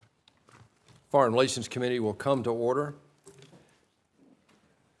Foreign Relations Committee will come to order.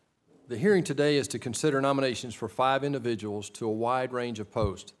 The hearing today is to consider nominations for 5 individuals to a wide range of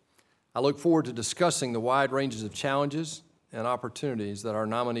posts. I look forward to discussing the wide ranges of challenges and opportunities that our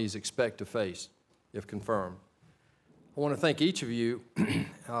nominees expect to face, if confirmed. I want to thank each of you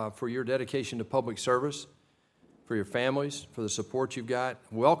for your dedication to public service, for your families, for the support you've got.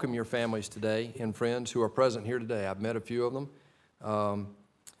 Welcome your families today and friends who are present here today. I've met a few of them.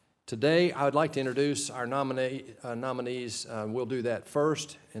 Today, I would like to introduce our nominees. We'll do that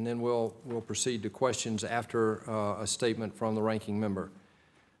first, and then we'll proceed to questions after a statement from the ranking member.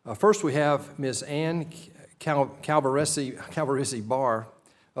 First, we have Ms. Ann Calvarisi Barr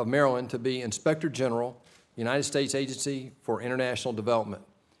of Maryland to be Inspector General, United States Agency for International Development.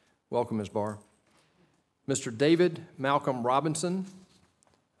 Welcome, Ms. Barr. Mr. David Malcolm Robinson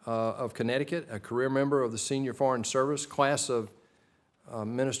of Connecticut, a career member of the Senior Foreign Service, class of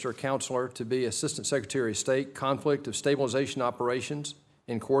Minister Counselor to be Assistant Secretary of State, Conflict of Stabilization Operations,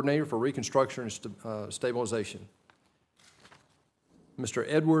 and Coordinator for Reconstruction and Stabilization. Mr.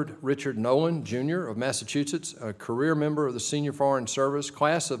 Edward Richard Nolan, Jr. of Massachusetts, a career member of the Senior Foreign Service,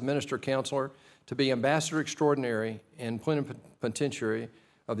 class of Minister Counselor to be Ambassador Extraordinary and Plenipotentiary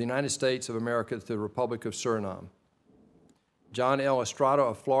of the United States of America to the Republic of Suriname. John L. Estrada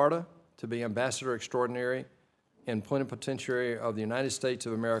of Florida to be Ambassador Extraordinary and Plenipotentiary of the United States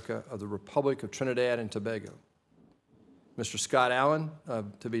of America of the Republic of Trinidad and Tobago. Mr. Scott Allen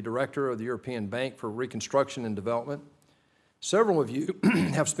to be Director of the European Bank for Reconstruction and Development. Several of you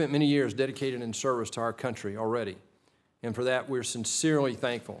have spent many years dedicated in service to our country already, and for that we're sincerely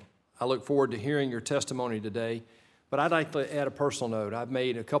thankful. I look forward to hearing your testimony today, but I'd like to add a personal note. I've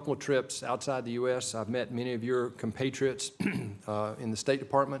made a couple of trips outside the U.S. I've met many of your compatriots in the State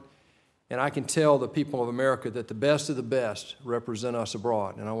Department, and I can tell the people of America that the best of the best represent us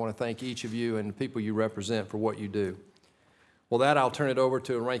abroad, and I want to thank each of you and the people you represent for what you do. Well, that I'll turn it over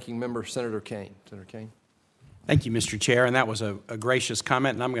to Ranking Member Senator Kaine. Senator Kaine. Thank you, Mr. Chair, and that was a gracious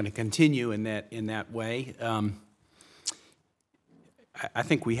comment, and I'm going to continue in that way. I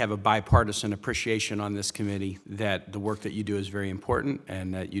think we have a bipartisan appreciation on this committee that the work that you do is very important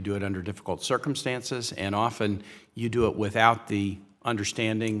and that you do it under difficult circumstances, and often you do it without the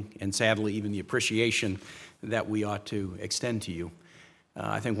understanding and sadly even the appreciation that we ought to extend to you.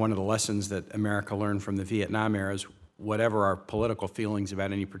 I think one of the lessons that America learned from the Vietnam era is whatever our political feelings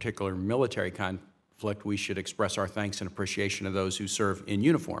about any particular military conflict, we should express our thanks and appreciation of those who serve in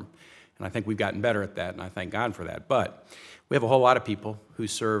uniform. And I think we've gotten better at that, and I thank God for that. But we have a whole lot of people who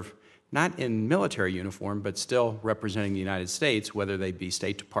serve not in military uniform, but still representing the United States, whether they be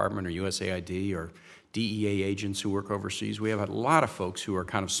State Department or USAID or DEA agents who work overseas. We have a lot of folks who are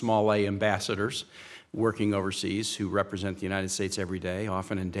kind of small A ambassadors working overseas who represent the United States every day,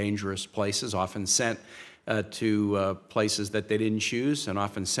 often in dangerous places, often sent to places that they didn't choose, and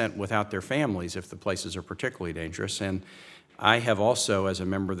often sent without their families if the places are particularly dangerous. And I have also, as a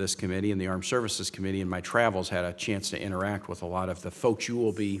member of this committee and the Armed Services Committee in my travels, had a chance to interact with a lot of the folks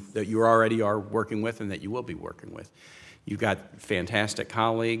that you already are working with and that you will be working with. You've got fantastic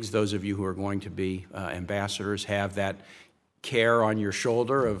colleagues. Those of you who are going to be ambassadors have that care on your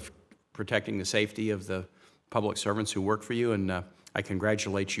shoulder of protecting the safety of the public servants who work for you, and I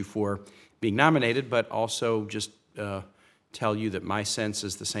congratulate you for being nominated, but also just tell you that my sense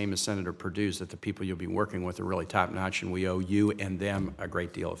is the same as Senator Perdue's, that the people you'll be working with are really top-notch, and we owe you and them a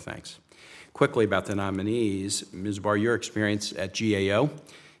great deal of thanks. Quickly about the nominees, Ms. Barr, your experience at GAO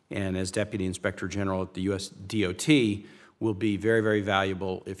and as Deputy Inspector General at the U.S. DOT will be very, very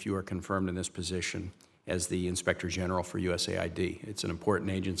valuable if you are confirmed in this position as the Inspector General for USAID. It's an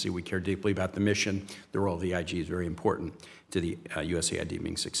important agency. We care deeply about the mission. The role of the IG is very important to the USAID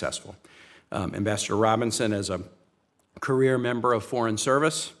being successful. Ambassador Robinson, as a career member of Foreign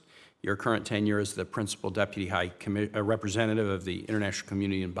Service, your current tenure as the Principal Deputy High Representative of the International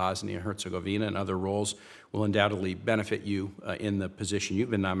Community in Bosnia and Herzegovina and other roles will undoubtedly benefit you in the position you've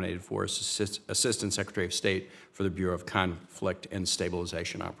been nominated for as Assistant Secretary of State for the Bureau of Conflict and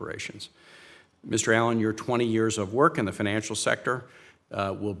Stabilization Operations. Mr. Allen, your 20 years of work in the financial sector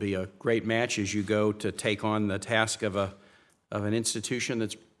will be a great match as you go to take on the task of an institution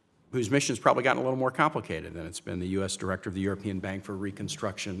whose mission's probably gotten a little more complicated than it's been, the U.S. Director of the European Bank for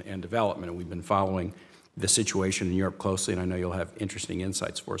Reconstruction and Development. And we've been following the situation in Europe closely, and I know you'll have interesting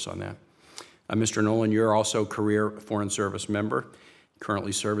insights for us on that. Mr. Nolan, you're also a career Foreign Service member.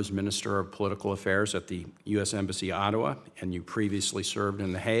 Currently serve as Minister of Political Affairs at the U.S. Embassy, Ottawa, and you previously served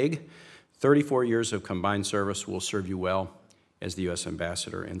in The Hague. 34 years of combined service will serve you well as the U.S.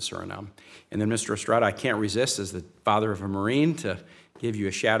 Ambassador in Suriname. And then, Mr. Estrada, I can't resist, as the father of a Marine, to give you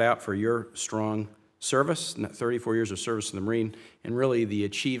a shout out for your strong service, 34 years of service in the Marine, and really the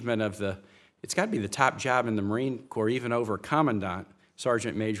achievement of it's got to be the top job in the Marine Corps, even over Commandant,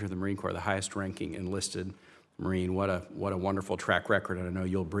 Sergeant Major of the Marine Corps, the highest ranking enlisted Marine. What a wonderful track record, and I know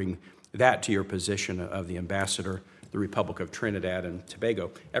you'll bring that to your position of the Ambassador, the Republic of Trinidad and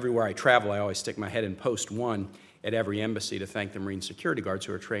Tobago. Everywhere I travel, I always stick my head in post 1 at every embassy to thank the Marine security guards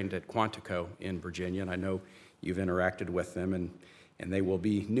who are trained at Quantico in Virginia, and I know you've interacted with them, and they will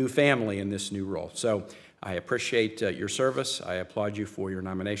be new family in this new role. So I appreciate your service. I applaud you for your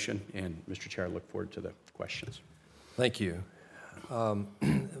nomination, and Mr. Chair, I look forward to the questions. Thank you.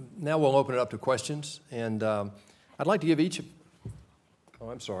 Now we'll open it up to questions, and I'd like to give each. Oh,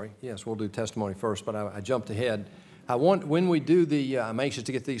 I'm sorry. Yes, we'll do testimony first, but I jumped ahead. When we do I'm anxious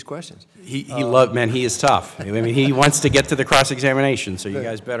to get these questions. He is tough. I mean, he wants to get to the cross-examination, so you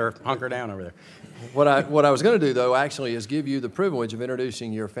guys better hunker down over there. What I was going to do, though, actually, is give you the privilege of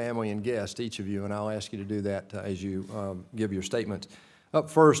introducing your family and guest, each of you, and I'll ask you to do that as you give your statements. Up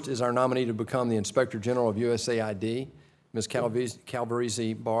first is our nominee to become the Inspector General of USAID, Ms.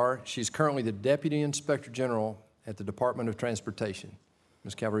 Calvarisi Barr. She's currently the Deputy Inspector General at the Department of Transportation.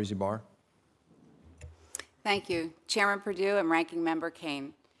 Ms. Calvarisi Barr. Thank you, Chairman Perdue and Ranking Member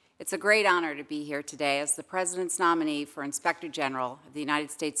Kane. It's a great honor to be here today as the President's nominee for Inspector General of the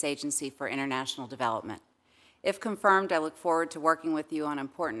United States Agency for International Development. If confirmed, I look forward to working with you on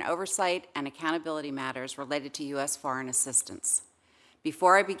important oversight and accountability matters related to U.S. foreign assistance.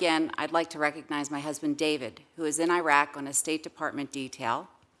 Before I begin, I'd like to recognize my husband, David, who is in Iraq on a State Department detail,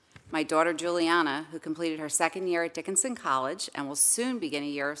 my daughter, Juliana, who completed her second year at Dickinson College and will soon begin a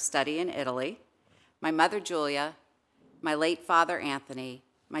year of study in Italy, my mother, Julia, my late father, Anthony,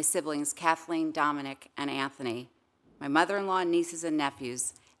 my siblings, Kathleen, Dominic, and Anthony, my mother-in-law, nieces, and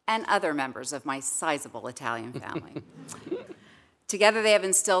nephews, and other members of my sizable Italian family. Together, they have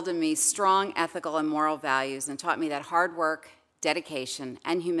instilled in me strong ethical and moral values and taught me that hard work, dedication,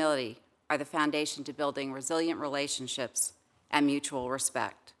 and humility are the foundation to building resilient relationships and mutual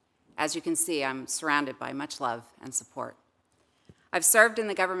respect. As you can see, I'm surrounded by much love and support. I've served in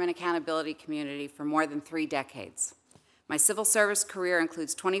the government accountability community for more than 3 decades. My civil service career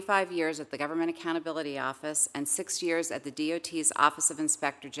includes 25 years at the Government Accountability Office and 6 years at the DOT's Office of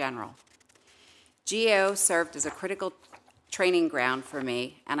Inspector General. GAO served as a critical training ground for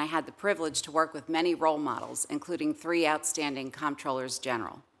me, and I had the privilege to work with many role models, including 3 outstanding comptrollers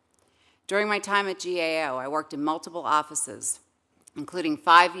general. During my time at GAO, I worked in multiple offices, including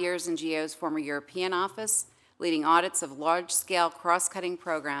 5 years in GAO's former European office, leading audits of large-scale cross-cutting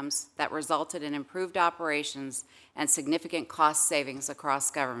programs that resulted in improved operations and significant cost savings across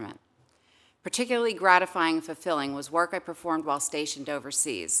government. Particularly gratifying and fulfilling was work I performed while stationed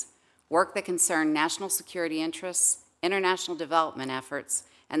overseas, work that concerned national security interests, international development efforts,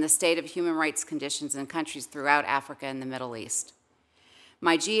 and the state of human rights conditions in countries throughout Africa and the Middle East.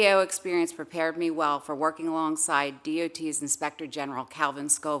 My GAO experience prepared me well for working alongside DOT's Inspector General Calvin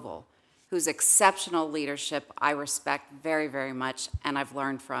Scoville, whose exceptional leadership I respect very, very much and I've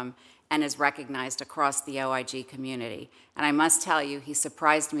learned from and is recognized across the OIG community. And I must tell you, he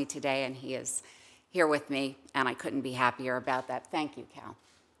surprised me today and he is here with me and I couldn't be happier about that. Thank you, Cal.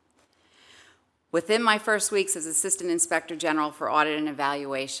 Within my first weeks as Assistant Inspector General for Audit and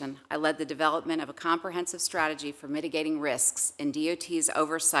Evaluation, I led the development of a comprehensive strategy for mitigating risks in DOT's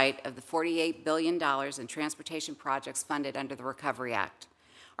oversight of the $48 billion in transportation projects funded under the Recovery Act.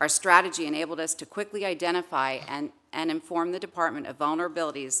 Our strategy enabled us to quickly identify and inform the department of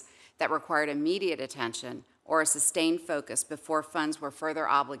vulnerabilities that required immediate attention or a sustained focus before funds were further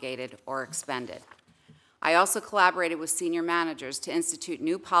obligated or expended. I also collaborated with senior managers to institute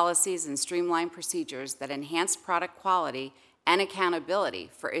new policies and streamline procedures that enhanced product quality and accountability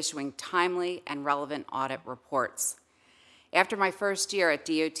for issuing timely and relevant audit reports. After my first year at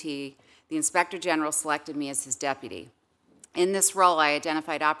DOT, the Inspector General selected me as his deputy. In this role, I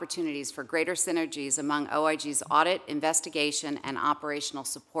identified opportunities for greater synergies among OIG's audit, investigation, and operational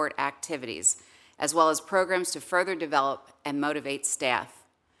support activities, as well as programs to further develop and motivate staff.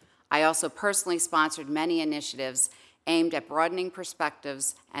 I also personally sponsored many initiatives aimed at broadening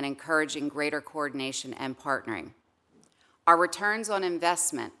perspectives and encouraging greater coordination and partnering. Our returns on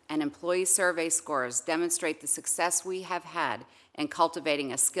investment and employee survey scores demonstrate the success we have had in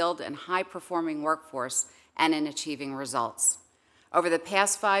cultivating a skilled and high-performing workforce and in achieving results. Over the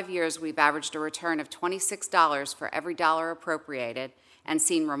past 5 years, we've averaged a return of $26 for every dollar appropriated and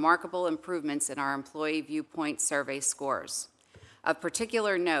seen remarkable improvements in our employee viewpoint survey scores. Of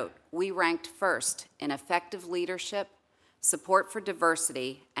particular note, we ranked first in effective leadership, support for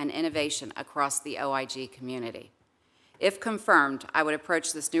diversity, and innovation across the OIG community. If confirmed, I would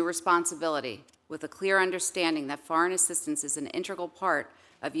approach this new responsibility with a clear understanding that foreign assistance is an integral part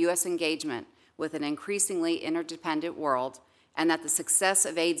of U.S. engagement with an increasingly interdependent world, and that the success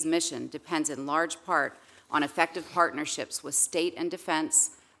of AID's mission depends in large part on effective partnerships with state and defense,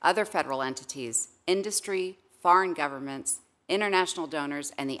 other federal entities, industry, foreign governments, international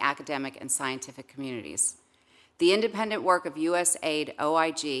donors, and the academic and scientific communities. The independent work of USAID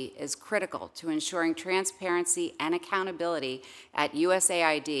OIG is critical to ensuring transparency and accountability at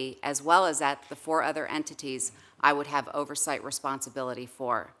USAID, as well as at the 4 other entities I would have oversight responsibility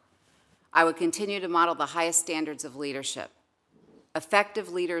for. I would continue to model the highest standards of leadership.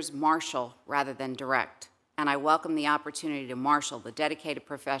 Effective leaders marshal rather than direct, and I welcome the opportunity to marshal the dedicated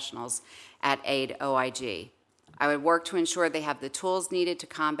professionals at AID OIG. I would work to ensure they have the tools needed to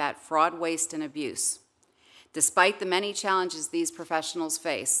combat fraud, waste, and abuse. Despite the many challenges these professionals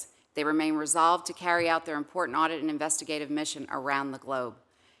face, they remain resolved to carry out their important audit and investigative mission around the globe.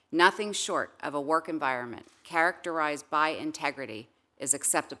 Nothing short of a work environment characterized by integrity is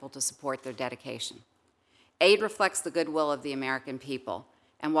acceptable to support their dedication. AID reflects the goodwill of the American people,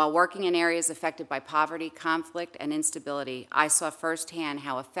 and while working in areas affected by poverty, conflict, and instability, I saw firsthand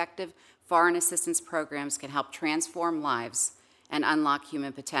how effective foreign assistance programs can help transform lives and unlock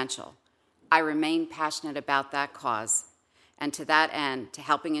human potential. I remain passionate about that cause, and to that end, to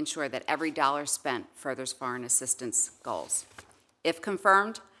helping ensure that every dollar spent furthers foreign assistance goals. If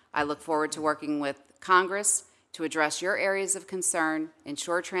confirmed, I look forward to working with Congress to address your areas of concern,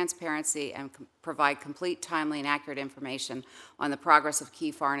 ensure transparency, and provide complete, timely, and accurate information on the progress of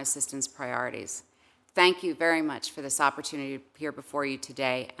key foreign assistance priorities. Thank you very much for this opportunity to appear before you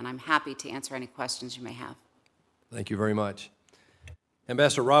today, and I'm happy to answer any questions you may have. Thank you very much.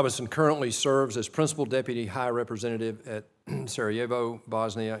 Ambassador Robinson currently serves as Principal Deputy High Representative at Sarajevo,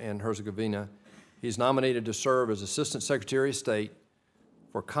 Bosnia and Herzegovina. He is nominated to serve as Assistant Secretary of State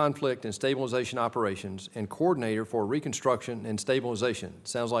for Conflict and Stabilization Operations and Coordinator for Reconstruction and Stabilization.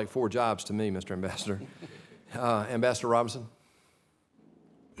 Sounds like 4 jobs to me, Mr. Ambassador. Ambassador Robinson.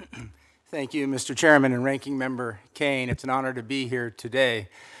 Thank you, Mr. Chairman and Ranking Member Kane. It's an honor to be here today.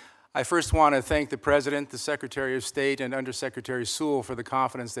 I first want to thank the President, the Secretary of State, and Undersecretary Sewell for the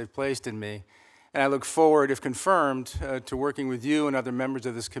confidence they've placed in me. And I look forward, if confirmed, to working with you and other members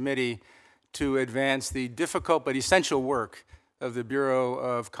of this committee to advance the difficult but essential work of the Bureau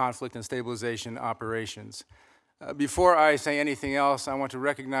of Conflict and Stabilization Operations. Before I say anything else, I want to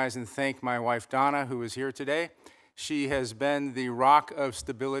recognize and thank my wife, Donna, who is here today. She has been the rock of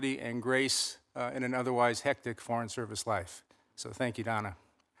stability and grace in an otherwise hectic Foreign Service life. So thank you, Donna.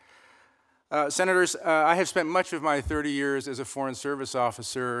 Senators, I have spent much of my 30 years as a Foreign Service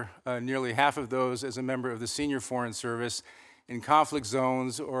officer, nearly half of those as a member of the Senior Foreign Service, in conflict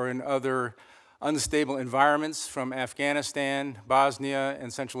zones or in other unstable environments, from Afghanistan, Bosnia,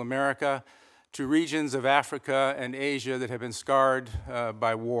 and Central America to regions of Africa and Asia that have been scarred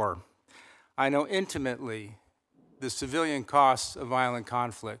by war. I know intimately the civilian costs of violent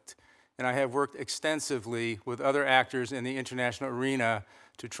conflict, and I have worked extensively with other actors in the international arena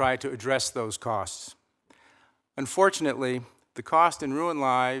to try to address those costs. Unfortunately, the cost in ruined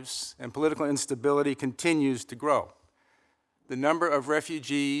lives and political instability continues to grow. The number of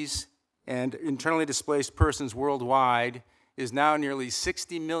refugees and internally displaced persons worldwide is now nearly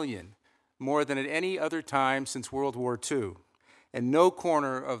 60 million, more than at any other time since World War II, and no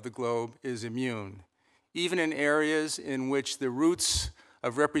corner of the globe is immune. Even in areas in which the roots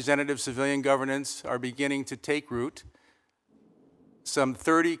of representative civilian governance are beginning to take root, some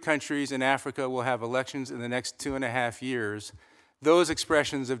 30 countries in Africa will have elections in the next 2.5 years. Those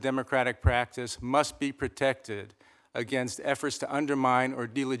expressions of democratic practice must be protected against efforts to undermine or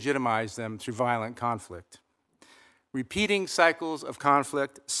delegitimize them through violent conflict. Repeating cycles of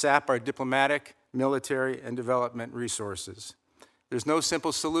conflict sap our diplomatic, military, and development resources. There's no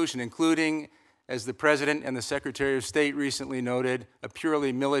simple solution, including, as the President and the Secretary of State recently noted, a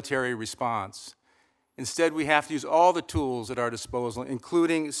purely military response. Instead, we have to use all the tools at our disposal,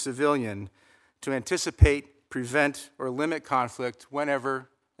 including civilian, to anticipate, prevent, or limit conflict whenever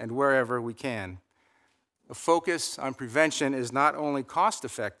and wherever we can. A focus on prevention is not only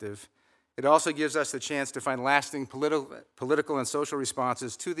cost-effective, it also gives us the chance to find lasting political and social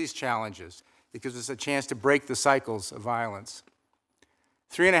responses to these challenges. It gives us a chance to break the cycles of violence.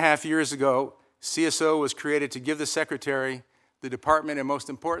 3.5 years ago, CSO was created to give the Secretary, the Department, and most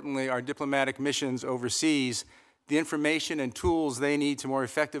importantly, our diplomatic missions overseas, the information and tools they need to more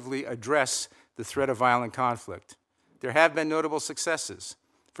effectively address the threat of violent conflict. There have been notable successes.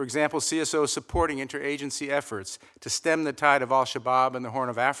 For example, CSO is supporting interagency efforts to stem the tide of al-Shabaab in the Horn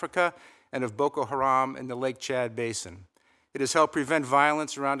of Africa and of Boko Haram in the Lake Chad Basin. It has helped prevent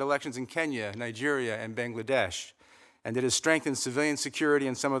violence around elections in Kenya, Nigeria, and Bangladesh, and it has strengthened civilian security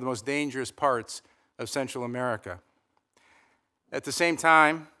in some of the most dangerous parts of Central America. At the same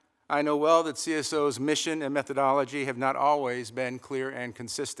time, I know well that CSO's mission and methodology have not always been clear and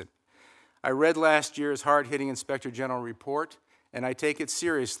consistent. I read last year's hard-hitting Inspector General report, and I take it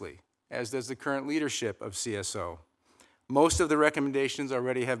seriously, as does the current leadership of CSO. Most of the recommendations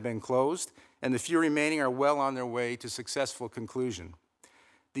already have been closed, and the few remaining are well on their way to successful conclusion.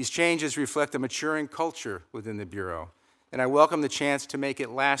 These changes reflect a maturing culture within the Bureau, and I welcome the chance to make it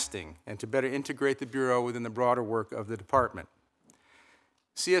lasting and to better integrate the Bureau within the broader work of the department.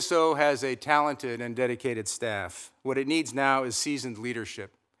 CSO has a talented and dedicated staff. What it needs now is seasoned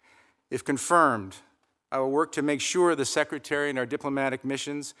leadership. If confirmed, I will work to make sure the Secretary and our diplomatic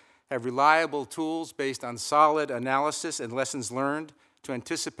missions have reliable tools based on solid analysis and lessons learned to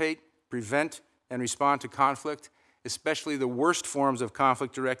anticipate, prevent, and respond to conflict, especially the worst forms of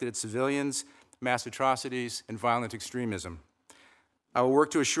conflict directed at civilians, mass atrocities, and violent extremism. I will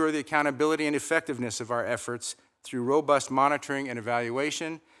work to assure the accountability and effectiveness of our efforts through robust monitoring and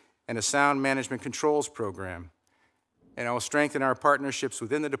evaluation and a sound management controls program. And I will strengthen our partnerships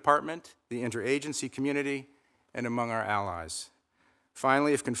within the department, the interagency community, and among our allies.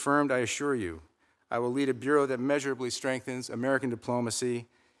 Finally, if confirmed, I assure you, I will lead a Bureau that measurably strengthens American diplomacy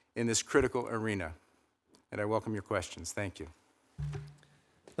in this critical arena. And I welcome your questions. Thank you.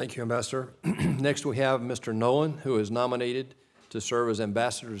 Thank you, Ambassador. Next, we have Mr. Nolan, who is nominated to serve as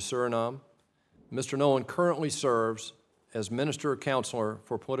Ambassador to Suriname. Mr. Nolan currently serves as Minister Counselor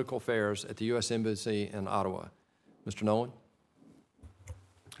for Political Affairs at the U.S. Embassy in Ottawa. Mr. Nolan.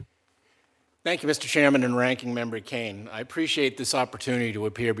 Thank you, Mr. Chairman and Ranking Member Kane. I appreciate this opportunity to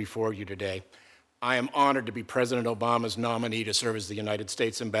appear before you today. I am honored to be President Obama's nominee to serve as the United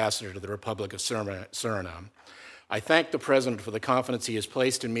States Ambassador to the Republic of Suriname. I thank the President for the confidence he has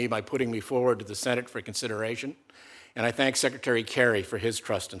placed in me by putting me forward to the Senate for consideration, and I thank Secretary Kerry for his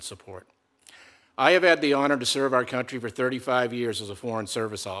trust and support. I have had the honor to serve our country for 35 years as a Foreign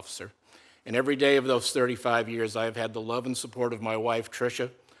Service officer, and every day of those 35 years I have had the love and support of my wife,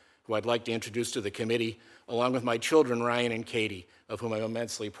 Tricia, who I'd like to introduce to the committee, along with my children, Ryan and Katie, of whom I'm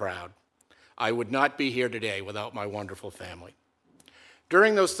immensely proud. I would not be here today without my wonderful family.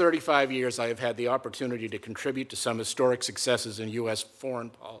 During those 35 years, I have had the opportunity to contribute to some historic successes in U.S. foreign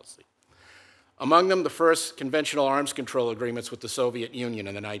policy. Among them, the first conventional arms control agreements with the Soviet Union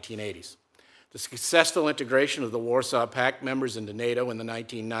in the 1980s, the successful integration of the Warsaw Pact members into NATO in the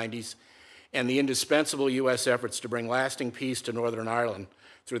 1990s, and the indispensable U.S. efforts to bring lasting peace to Northern Ireland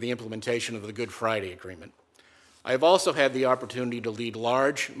through the implementation of the Good Friday Agreement. I have also had the opportunity to lead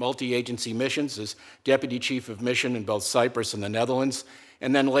large multi-agency missions as Deputy Chief of Mission in both Cyprus and the Netherlands,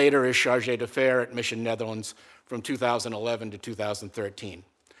 and then later as Chargé d'Affaires at Mission Netherlands from 2011 to 2013.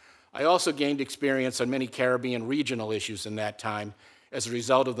 I also gained experience on many Caribbean regional issues in that time as a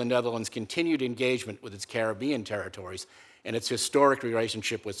result of the Netherlands' continued engagement with its Caribbean territories and its historic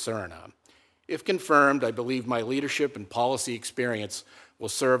relationship with Suriname. If confirmed, I believe my leadership and policy experience will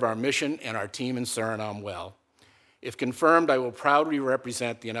serve our mission and our team in Suriname well. If confirmed, I will proudly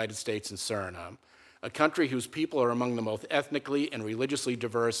represent the United States in Suriname, a country whose people are among the most ethnically and religiously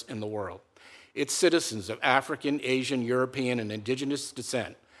diverse in the world. Its citizens of African, Asian, European, and indigenous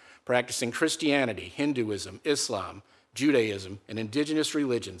descent, practicing Christianity, Hinduism, Islam, Judaism, and indigenous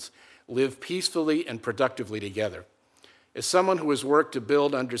religions, live peacefully and productively together. As someone who has worked to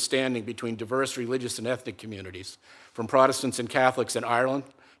build understanding between diverse religious and ethnic communities, from Protestants and Catholics in Ireland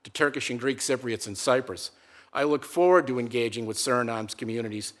to Turkish and Greek Cypriots in Cyprus, I look forward to engaging with Suriname's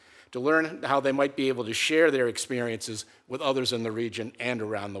communities to learn how they might be able to share their experiences with others in the region and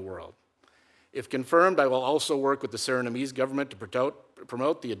around the world. If confirmed, I will also work with the Surinamese government to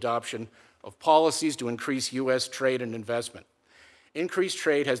promote the adoption of policies to increase U.S. trade and investment. Increased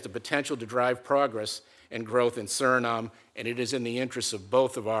trade has the potential to drive progress and growth in Suriname, and it is in the interests of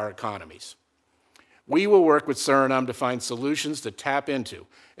both of our economies. We will work with Suriname to find solutions to tap into,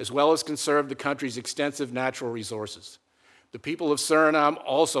 as well as conserve the country's extensive natural resources. The people of Suriname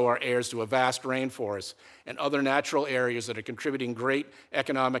also are heirs to a vast rainforest and other natural areas that are contributing great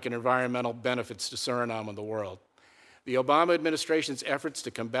economic and environmental benefits to Suriname and the world. The Obama administration's efforts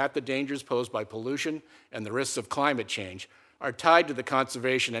to combat the dangers posed by pollution and the risks of climate change are tied to the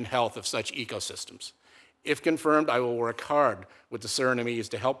conservation and health of such ecosystems. If confirmed, I will work hard with the Surinamese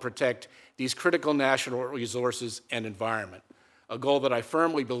to help protect these critical national resources and environment, a goal that I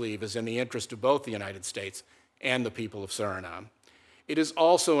firmly believe is in the interest of both the United States and the people of Suriname. It is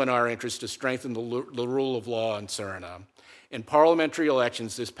also in our interest to strengthen the rule of law in Suriname. In parliamentary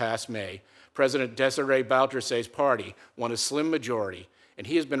elections this past May, President Desiree Bouterse's party won a slim majority, and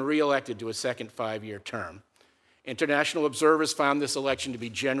he has been reelected to a second 5-year term. International observers found this election to be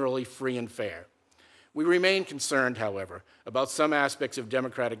generally free and fair. We remain concerned, however, about some aspects of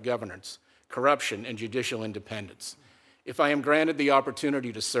democratic governance, corruption, and judicial independence. If I am granted the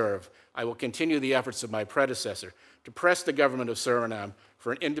opportunity to serve, I will continue the efforts of my predecessor to press the government of Suriname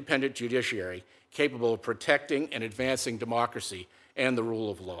for an independent judiciary capable of protecting and advancing democracy and the rule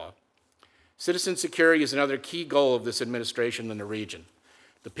of law. Citizen security is another key goal of this administration in the region.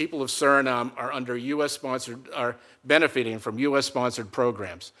 The people of Suriname are benefiting from U.S.-sponsored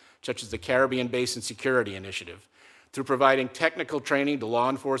programs, such as the Caribbean Basin Security Initiative, through providing technical training to law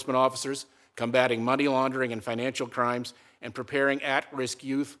enforcement officers, combating money laundering and financial crimes, and preparing at-risk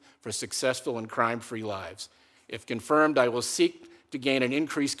youth for successful and crime-free lives. If confirmed, I will seek to gain an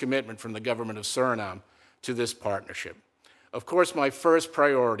increased commitment from the government of Suriname to this partnership. Of course, my first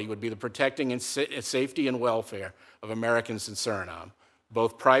priority would be the protecting and safety and welfare of Americans in Suriname,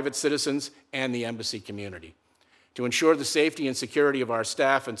 both private citizens and the embassy community. To ensure the safety and security of our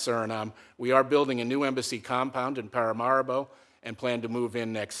staff in Suriname, we are building a new embassy compound in Paramaribo and plan to move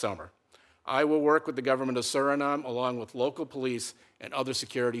in next summer. I will work with the government of Suriname, along with local police and other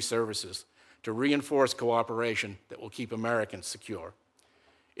security services, to reinforce cooperation that will keep Americans secure.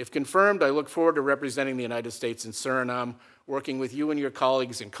 If confirmed, I look forward to representing the United States in Suriname, working with you and your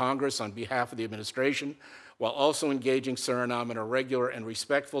colleagues in Congress on behalf of the administration, while also engaging Suriname in a regular and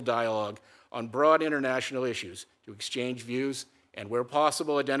respectful dialogue on broad international issues to exchange views and, where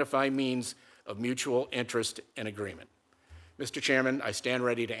possible, identify means of mutual interest and agreement. Mr. Chairman, I stand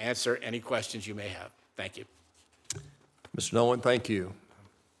ready to answer any questions you may have. Thank you. Mr. Nolan, thank you.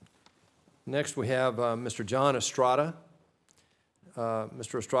 Next, we have Mr. John Estrada.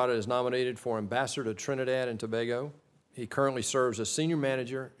 Mr. Estrada is nominated for Ambassador to Trinidad and Tobago. He currently serves as Senior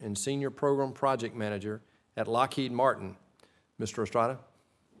Manager and Senior Program Project Manager at Lockheed Martin. Mr. Estrada.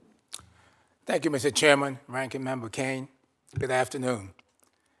 Thank you, Mr. Chairman, Ranking Member Kane. Good afternoon.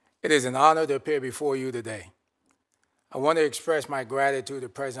 It is an honor to appear before you today. I want to express my gratitude to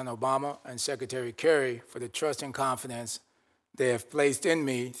President Obama and Secretary Kerry for the trust and confidence they have placed in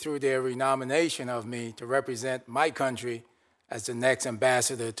me through their renomination of me to represent my country as the next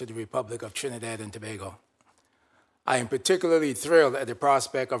ambassador to the Republic of Trinidad and Tobago. I am particularly thrilled at the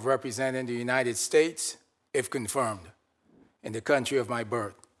prospect of representing the United States, if confirmed, in the country of my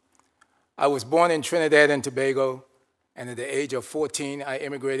birth. I was born in Trinidad and Tobago, and at the age of 14, I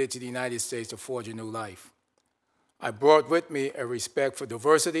immigrated to the United States to forge a new life. I brought with me a respect for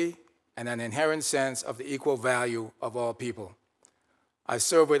diversity and an inherent sense of the equal value of all people. I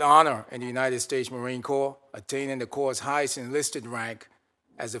served with honor in the United States Marine Corps, attaining the Corps' highest enlisted rank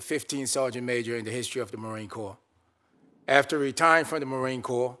as the 15th Sergeant Major in the history of the Marine Corps. After retiring from the Marine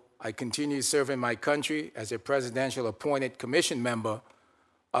Corps, I continued serving my country as a presidential appointed commission member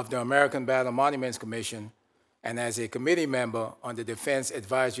of the American Battle Monuments Commission and as a committee member on the Defense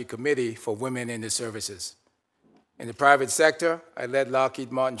Advisory Committee for Women in the Services. In the private sector, I led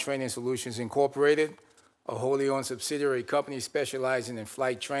Lockheed Martin Training Solutions Incorporated, a wholly owned subsidiary company specializing in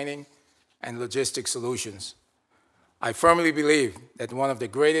flight training and logistics solutions. I firmly believe that one of the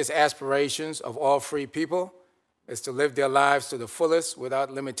greatest aspirations of all free people is to live their lives to the fullest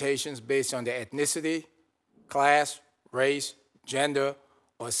without limitations based on their ethnicity, class, race, gender,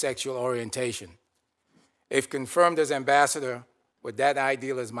 or sexual orientation. If confirmed as ambassador, with that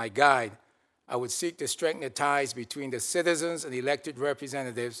ideal as my guide, I would seek to strengthen the ties between the citizens and elected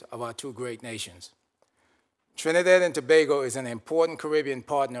representatives of our two great nations. Trinidad and Tobago is an important Caribbean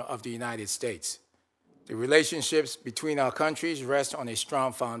partner of the United States. The relationships between our countries rest on a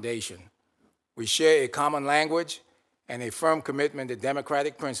strong foundation. We share a common language and a firm commitment to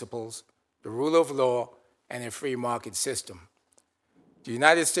democratic principles, the rule of law, and a free market system. The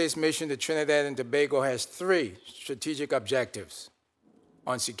United States mission to Trinidad and Tobago has 3 strategic objectives.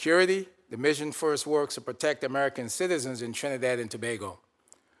 On security, the mission first works to protect American citizens in Trinidad and Tobago.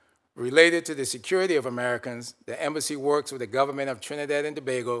 Related to the security of Americans, the embassy works with the government of Trinidad and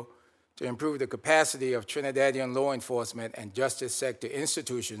Tobago to improve the capacity of Trinidadian law enforcement and justice sector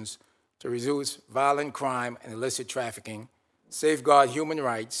institutions to reduce violent crime and illicit trafficking, safeguard human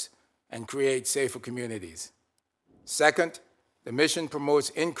rights, and create safer communities. Second, the mission promotes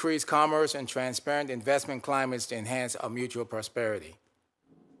increased commerce and transparent investment climates to enhance our mutual prosperity.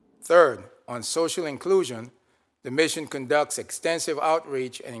 Third, on social inclusion, the mission conducts extensive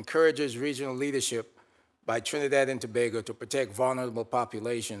outreach and encourages regional leadership by Trinidad and Tobago to protect vulnerable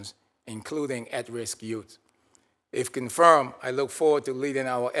populations, including at-risk youth. If confirmed, I look forward to leading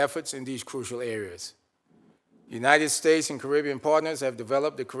our efforts in these crucial areas. United States and Caribbean partners have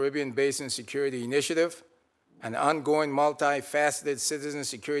developed the Caribbean Basin Security Initiative, an ongoing multifaceted citizen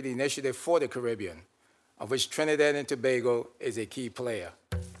security initiative for the Caribbean, of which Trinidad and Tobago is a key player.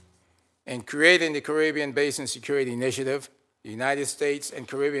 In creating the Caribbean Basin Security Initiative, the United States and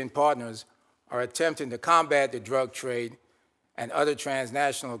Caribbean partners are attempting to combat the drug trade and other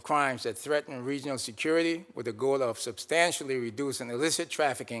transnational crimes that threaten regional security with the goal of substantially reducing illicit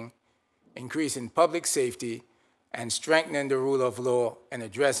trafficking, increasing public safety, and strengthening the rule of law and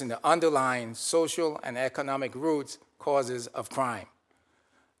addressing the underlying social and economic roots causes of crime.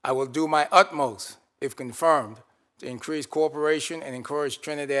 I will do my utmost, if confirmed, to increase cooperation and encourage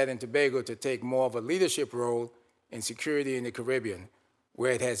Trinidad and Tobago to take more of a leadership role in security in the Caribbean,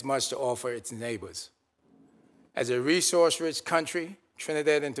 where it has much to offer its neighbors. As a resource-rich country,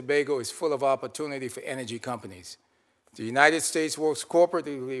 Trinidad and Tobago is full of opportunity for energy companies. The United States works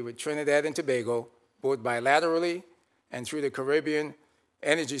cooperatively with Trinidad and Tobago, both bilaterally and through the Caribbean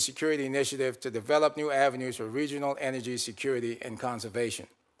Energy Security Initiative, to develop new avenues for regional energy security and conservation.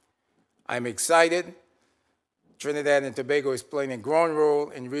 I'm excited Trinidad and Tobago is playing a growing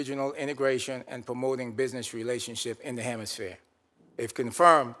role in regional integration and promoting business relationships in the hemisphere. If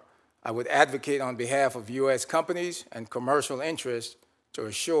confirmed, I would advocate on behalf of U.S. companies and commercial interests to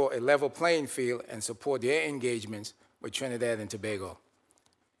assure a level playing field and support their engagements with Trinidad and Tobago.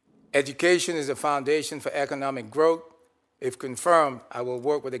 Education is the foundation for economic growth. If confirmed, I will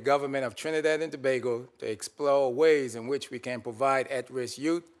work with the government of Trinidad and Tobago to explore ways in which we can provide at-risk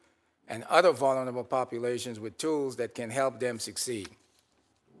youth and other vulnerable populations with tools that can help them succeed.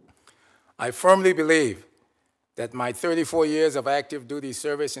 I firmly believe that my 34 years of active duty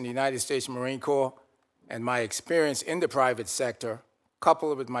service in the United States Marine Corps and my experience in the private sector,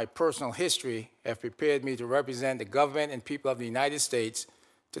 coupled with my personal history, have prepared me to represent the government and people of the United States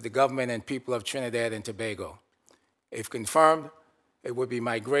to the government and people of Trinidad and Tobago. If confirmed, it would be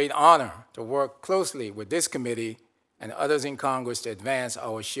my great honor to work closely with this committee and others in Congress to advance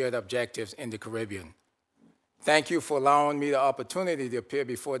our shared objectives in the Caribbean. Thank you for allowing me the opportunity to appear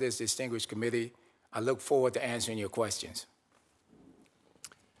before this distinguished committee. I look forward to answering your questions.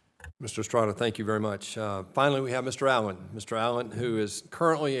 Mr. Estrada, thank you very much. Finally, we have Mr. Allen. Mr. Allen, who is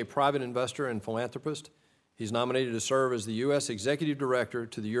currently a private investor and philanthropist. He's nominated to serve as the U.S. Executive Director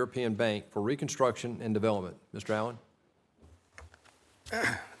to the European Bank for Reconstruction and Development. Mr. Allen.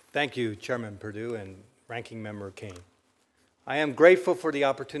 Thank you, Chairman Perdue and Ranking Member Kane. I am grateful for the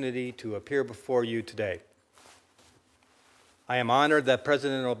opportunity to appear before you today. I am honored that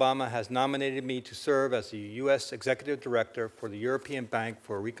President Obama has nominated me to serve as the U.S. Executive Director for the European Bank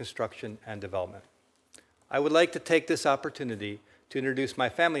for Reconstruction and Development. I would like to take this opportunity to introduce my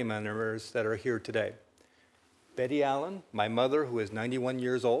family members that are here today. Betty Allen, my mother, who is 91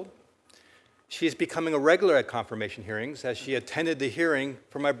 years old. She is becoming a regular at confirmation hearings as she attended the hearing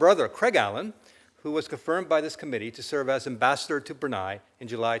for my brother, Craig Allen, who was confirmed by this committee to serve as ambassador to Brunei in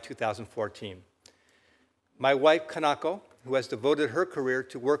July 2014. My wife, Kanako, who has devoted her career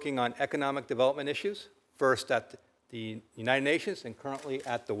to working on economic development issues, first at the United Nations and currently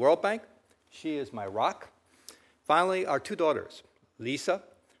at the World Bank. She is my rock. Finally, our two daughters, Lisa,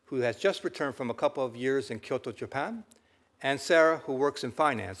 who has just returned from a couple of years in Kyoto, Japan, and Sarah, who works in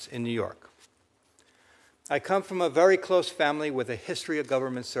finance in New York. I come from a very close family with a history of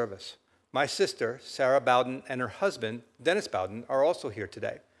government service. My sister, Sarah Bowden, and her husband, Dennis Bowden, are also here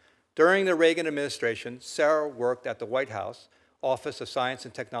today. During the Reagan administration, Sarah worked at the White House Office of Science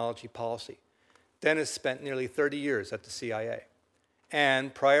and Technology Policy. Dennis spent nearly 30 years at the CIA.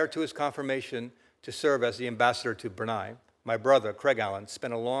 And prior to his confirmation to serve as the ambassador to Brunei, my brother, Craig Allen,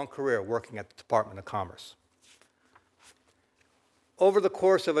 spent a long career working at the Department of Commerce. Over the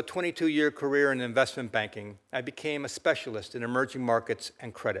course of a 22-year career in investment banking, I became a specialist in emerging markets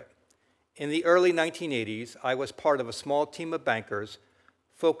and credit. In the early 1980s, I was part of a small team of bankers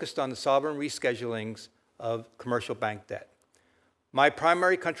focused on the sovereign reschedulings of commercial bank debt. My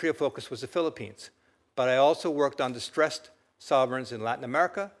primary country of focus was the Philippines, but I also worked on distressed sovereigns in Latin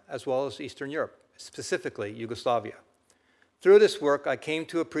America as well as Eastern Europe, specifically Yugoslavia. Through this work, I came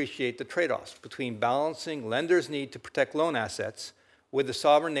to appreciate the trade-offs between balancing lenders' need to protect loan assets with the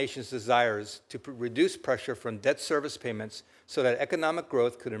sovereign nation's desires to reduce pressure from debt service payments so that economic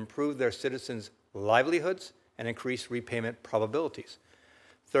growth could improve their citizens' livelihoods and increase repayment probabilities.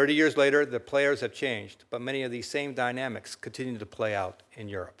 30 years later, the players have changed, but many of these same dynamics continue to play out in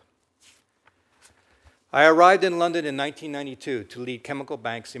Europe. I arrived in London in 1992 to lead Chemical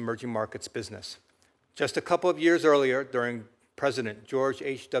Bank's emerging markets business. Just a couple of years earlier, during President George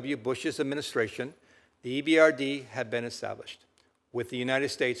H.W. Bush's administration, the EBRD had been established, with the United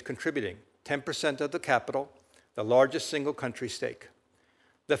States contributing 10% of the capital, the largest single country stake.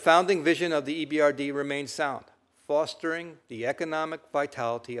 The founding vision of the EBRD remains sound, fostering the economic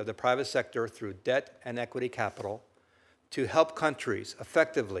vitality of the private sector through debt and equity capital to help countries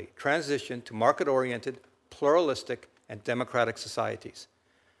effectively transition to market-oriented, pluralistic, and democratic societies.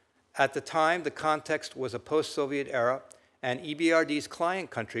 At the time, the context was a post-Soviet era, and EBRD's client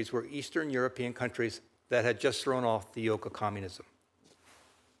countries were Eastern European countries that had just thrown off the yoke of communism.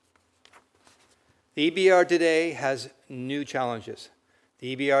 The EBRD today has new challenges.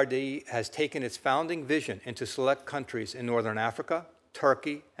 The EBRD has taken its founding vision into select countries in Northern Africa,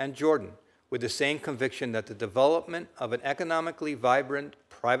 Turkey, and Jordan, with the same conviction that the development of an economically vibrant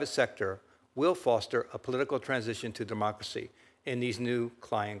private sector will foster a political transition to democracy in these new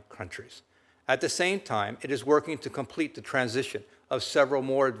client countries. At the same time, it is working to complete the transition of several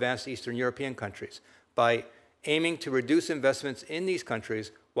more advanced Eastern European countries by aiming to reduce investments in these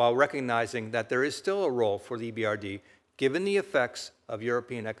countries while recognizing that there is still a role for the EBRD given the effects of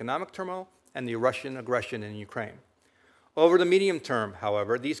European economic turmoil and the Russian aggression in Ukraine. Over the medium term,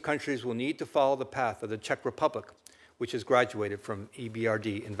 however, these countries will need to follow the path of the Czech Republic, which has graduated from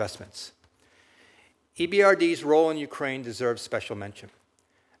EBRD investments. EBRD's role in Ukraine deserves special mention.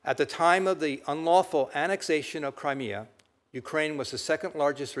 At the time of the unlawful annexation of Crimea, Ukraine was the second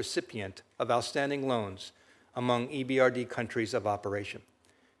largest recipient of outstanding loans among EBRD countries of operation.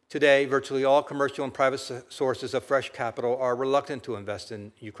 Today, virtually all commercial and private sources of fresh capital are reluctant to invest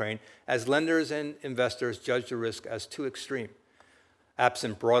in Ukraine as lenders and investors judge the risk as too extreme,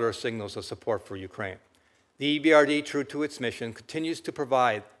 absent broader signals of support for Ukraine. The EBRD, true to its mission, continues to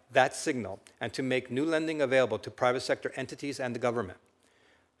provide that signal and to make new lending available to private sector entities and the government.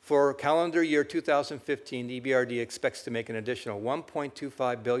 For calendar year 2015, the EBRD expects to make an additional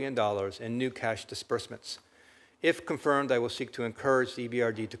 $1.25 billion in new cash disbursements. If confirmed, I will seek to encourage the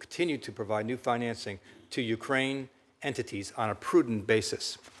EBRD to continue to provide new financing to Ukraine entities on a prudent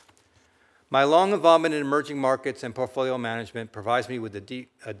basis. My long involvement in emerging markets and portfolio management provides me with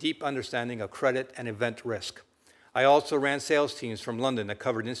a deep understanding of credit and event risk. I also ran sales teams from London that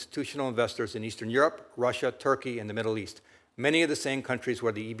covered institutional investors in Eastern Europe, Russia, Turkey, and the Middle East, many of the same countries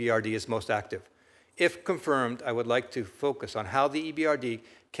where the EBRD is most active. If confirmed, I would like to focus on how the EBRD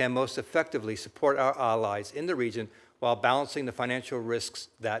can most effectively support our allies in the region while balancing the financial risks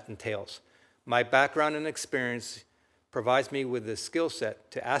that entails. My background and experience provides me with the skill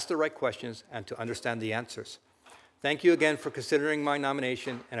set to ask the right questions and to understand the answers. Thank you again for considering my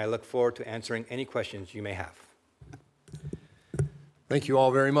nomination, and I look forward to answering any questions you may have. Thank you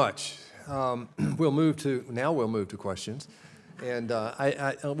all very much. We'll move to questions. And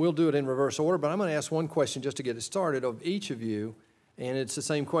we'll do it in reverse order, but I'm going to ask one question just to get it started of each of you, and it's the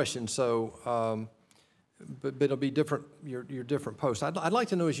same question, so, but it'll be different, your different posts. I'd like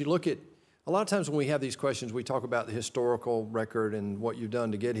to know, as you look at, a lot of times when we have these questions, we talk about the historical record and what you've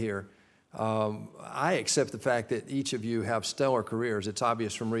done to get here. I accept the fact that each of you have stellar careers. It's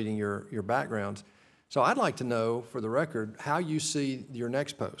obvious from reading your backgrounds. So I'd like to know, for the record, how you see your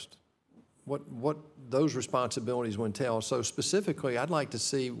next post, what those responsibilities will entail. So specifically, I'd like to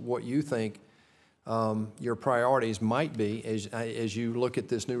see what you think your priorities might be as you look at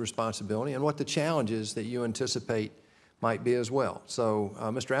this new responsibility and what the challenges that you anticipate might be as well. So,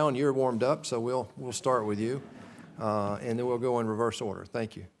 Mr. Allen, you're warmed up, so we'll start with you, and then we'll go in reverse order.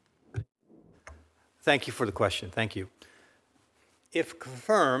 Thank you. Thank you for the question. Thank you. If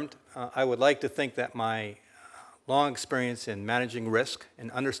confirmed, I would like to think that my long experience in managing risk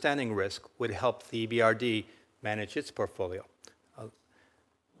and understanding risk would help the EBRD manage its portfolio.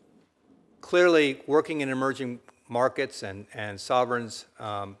 Clearly, working in emerging markets and sovereigns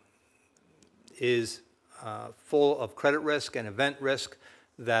is full of credit risk and event risk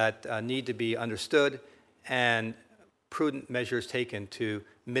that need to be understood and prudent measures taken to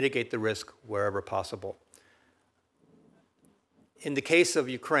mitigate the risk wherever possible. In the case of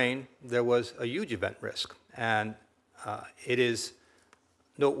Ukraine, there was a huge event risk, and it is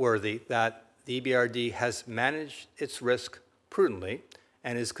noteworthy that the EBRD has managed its risk prudently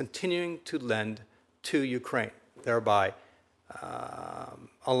and is continuing to lend to Ukraine, thereby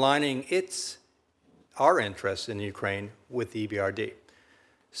aligning our interests in Ukraine with the EBRD.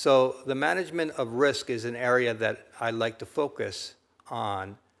 So the management of risk is an area that I'd like to focus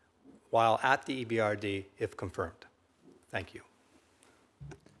on while at the EBRD, if confirmed. Thank you.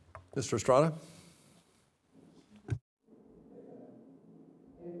 Mr. Estrada?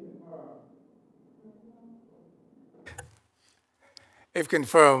 If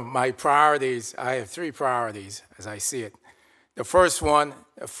confirmed, my priorities, I have three priorities as I see it. The first one,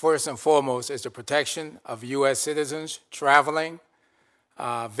 first and foremost, is the protection of U.S. citizens traveling,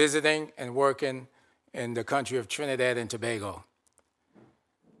 visiting, and working in the country of Trinidad and Tobago.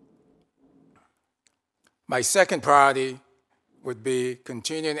 My second priority would be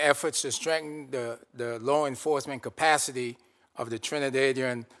continuing efforts to strengthen the law enforcement capacity of the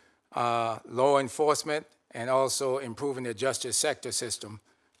Trinidadian law enforcement, and also improving the justice sector system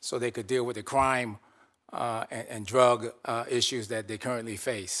so they could deal with the crime and drug issues that they currently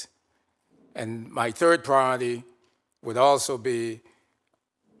face. And my third priority would also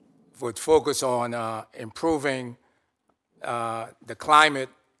would focus on improving the climate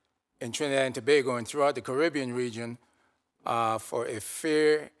in Trinidad and Tobago and throughout the Caribbean region for a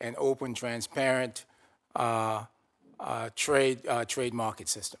fair and open, transparent trade market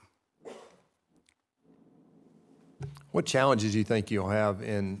system. What challenges do you think you'll have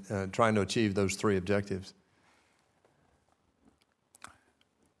in trying to achieve those three objectives?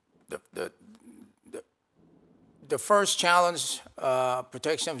 The first challenge,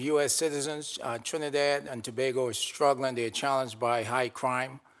 protection of U.S. citizens. Trinidad and Tobago is struggling. They're challenged by high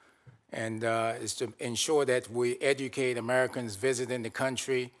crime, and is to ensure that we educate Americans visiting the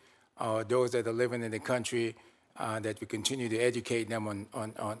country, those that are living in the country, that we continue to educate them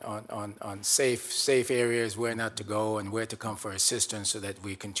on safe areas, where not to go and where to come for assistance, so that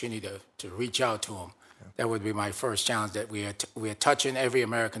we continue to reach out to them. That would be my first challenge, that we are touching every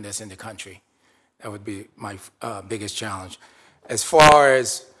American that's in the country. That would be my biggest challenge. As far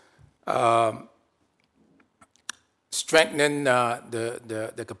as strengthening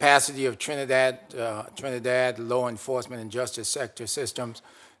the capacity of Trinidad law enforcement and justice sector systems,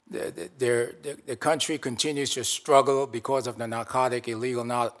 the country continues to struggle because of the illegal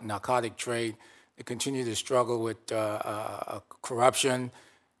narcotic trade. They continue to struggle with corruption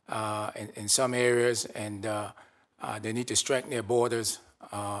in some areas, and they need to strengthen their borders.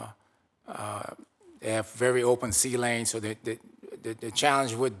 They have very open sea lanes, so the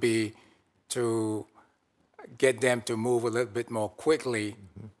challenge would be to get them to move a little bit more quickly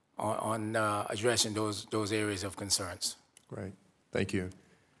on addressing those areas of concerns. Great. Thank you.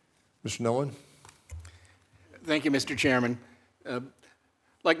 Mr. Nolan? Thank you, Mr. Chairman.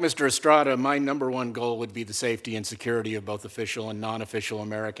 Like Mr. Estrada, my number one goal would be the safety and security of both official and non-official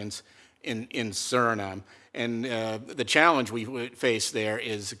Americans in Suriname. And the challenge we face there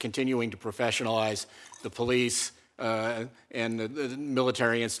is continuing to professionalize the police and the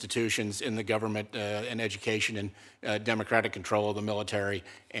military institutions in the government and education and democratic control of the military,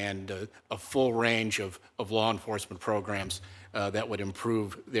 and a full range of law enforcement programs that would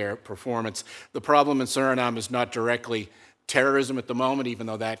improve their performance. The problem in Suriname is not directly terrorism at the moment, even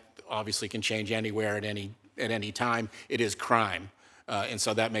though that obviously can change anywhere at any time. It is crime, and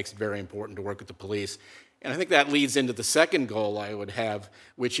so that makes it very important to work with the police. And I think that leads into the second goal I would have,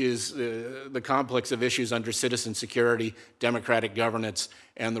 which is the complex of issues under citizen security, democratic governance,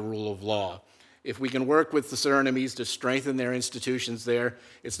 and the rule of law. If we can work with the Surinamese to strengthen their institutions there,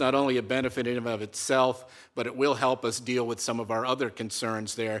 it's not only a benefit in and of itself, but it will help us deal with some of our other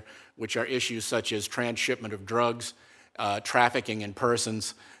concerns there, which are issues such as transshipment of drugs, trafficking in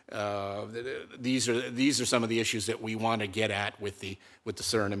persons. These are some of the issues that we want to get at with the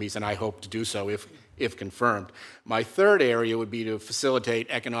Surinamese, and I hope to do so if confirmed. My third area would be to facilitate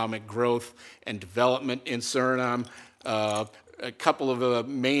economic growth and development in Suriname. A couple of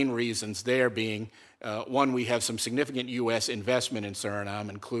main reasons there being, one, we have some significant U.S. investment in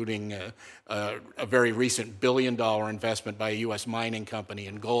Suriname, including a very recent $1 billion investment by a U.S. mining company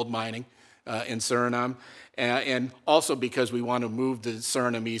in gold mining in Suriname, and also because we want to move the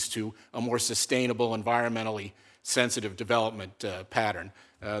Surinamese to a more sustainable, environmentally sensitive development pattern.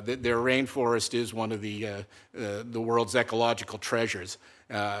 Their rainforest is one of the world's ecological treasures,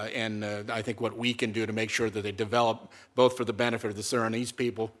 and I think what we can do to make sure that they develop, both for the benefit of the Surinamese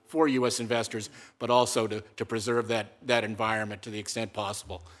people, for U.S. investors, but also to preserve that environment to the extent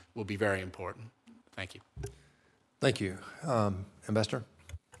possible, will be very important. Thank you. Thank you. Ambassador?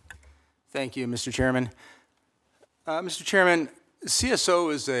 Thank you, Mr. Chairman. Mr. Chairman,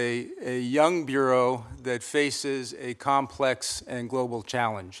 CSO is a young bureau that faces a complex and global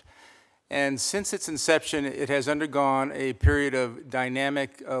challenge. And since its inception, it has undergone a period of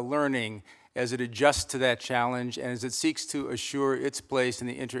dynamic learning as it adjusts to that challenge and as it seeks to assure its place in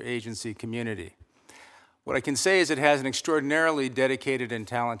the interagency community. What I can say is it has an extraordinarily dedicated and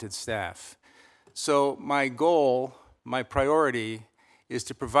talented staff. So my goal, my priority, is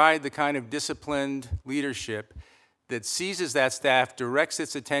to provide the kind of disciplined leadership that seizes that staff, directs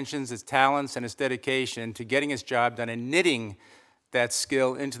its attentions, its talents, and its dedication to getting its job done and knitting that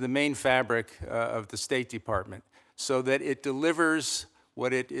skill into the main fabric of the State Department so that it delivers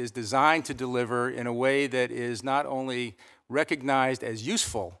what it is designed to deliver in a way that is not only recognized as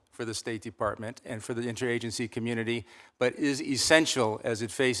useful for the State Department and for the interagency community, but is essential as it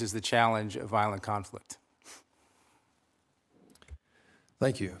faces the challenge of violent conflict.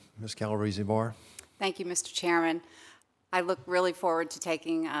 Thank you. Ms. Calabrese Barr. Thank you, Mr. Chairman. I look really forward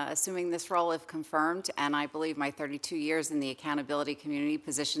to assuming this role if confirmed, and I believe my 32 years in the accountability community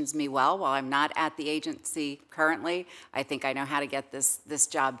positions me well. While I'm not at the agency currently, I think I know how to get this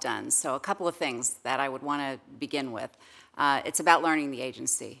job done. So a couple of things that I would want to begin with. It's about learning the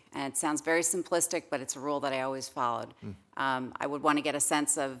agency, and it sounds very simplistic, but it's a rule that I always followed. I would want to get a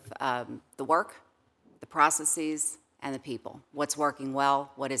sense of the work, the processes, and the people. What's working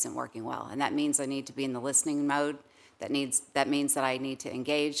well, what isn't working well, and that means I need to be in the listening mode. That means that I need to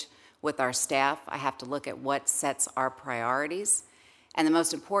engage with our staff. I have to look at what sets our priorities. And the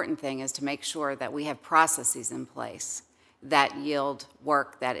most important thing is to make sure that we have processes in place that yield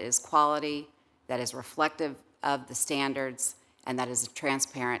work that is quality, that is reflective of the standards, and that is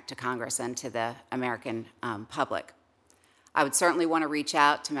transparent to Congress and to the American public. I would certainly want to reach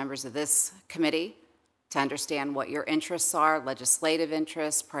out to members of this committee to understand what your interests are, legislative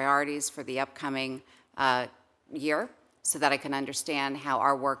interests, priorities for the upcoming year, so that I can understand how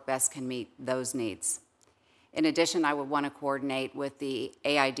our work best can meet those needs. In addition, I would want to coordinate with the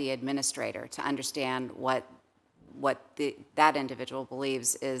AID administrator to understand what that individual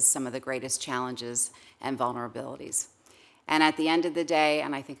believes is some of the greatest challenges and vulnerabilities. And at the end of the day,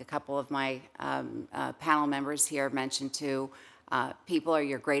 and I think a couple of my panel members here mentioned too, people are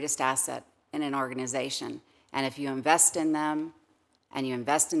your greatest asset in an organization. And if you invest in them and you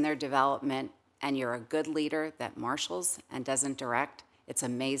invest in their development, and you're a good leader that marshals and doesn't direct, it's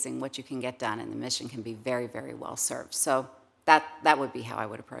amazing what you can get done, and the mission can be very, very well served. So that would be how I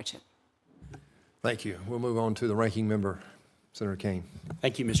would approach it. Thank you. We'll move on to the ranking member, Senator Kane.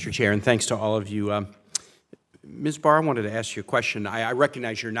 Thank you, Mr. Chair, and thanks to all of you. Ms. Barr, I wanted to ask you a question. I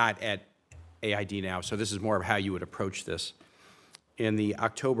recognize you're not at AID now, so this is more of how you would approach this. In the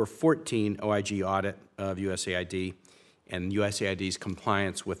October 14 OIG audit of USAID, and USAID's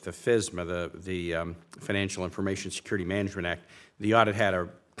compliance with the FISMA, the Financial Information Security Management Act, the audit had a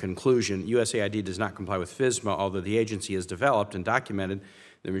conclusion: USAID does not comply with FISMA, although the agency has developed and documented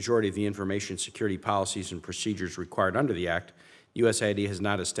the majority of the information security policies and procedures required under the Act. USAID has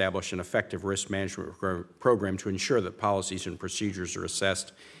not established an effective risk management program to ensure that policies and procedures are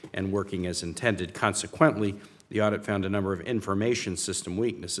assessed and working as intended. Consequently, the audit found a number of information system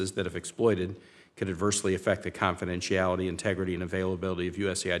weaknesses that, if exploited, could adversely affect the confidentiality, integrity, and availability of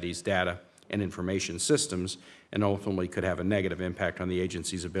USAID's data and information systems, and ultimately could have a negative impact on the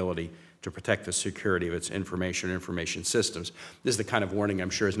agency's ability to protect the security of its information and information systems. This is the kind of warning I'm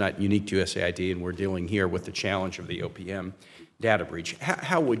sure is not unique to USAID, and we're dealing here with the challenge of the OPM data breach.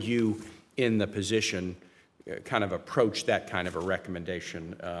 How would you, in the position, kind of approach that kind of a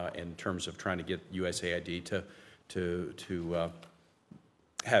recommendation in terms of trying to get USAID to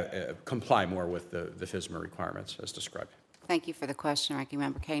comply more with the FISMA requirements as described? Thank you for the question, Ranking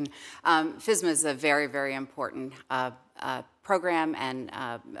Member Kane. FISMA is a very, very important program and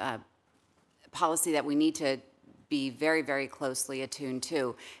policy that we need to be very, very closely attuned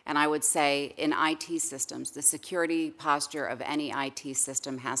to. And I would say in IT systems, the security posture of any IT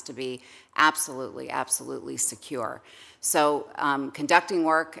system has to be absolutely, absolutely secure. So conducting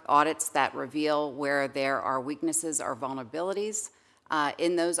work, audits that reveal where there are weaknesses or vulnerabilities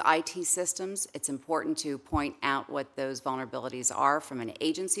in those IT systems, it's important to point out what those vulnerabilities are from an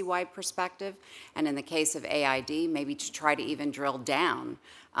agency-wide perspective, and in the case of AID, maybe to try to even drill down,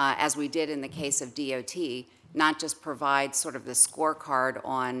 as we did in the case of DOT, not just provide sort of the scorecard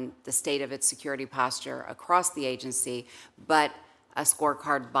on the state of its security posture across the agency, but a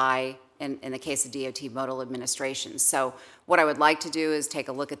scorecard by, in the case of DOT, modal administration. So what I would like to do is take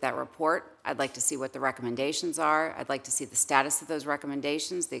a look at that report. I'd like to see what the recommendations are. I'd like to see the status of those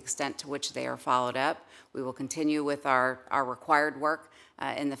recommendations, the extent to which they are followed up. We will continue with our required work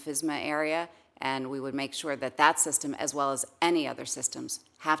in the FISMA area, and we would make sure that that system, as well as any other systems,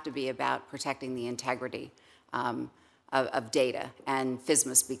 have to be about protecting the integrity of data, and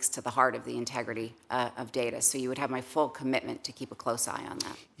FISMA speaks to the heart of the integrity of data. So you would have my full commitment to keep a close eye on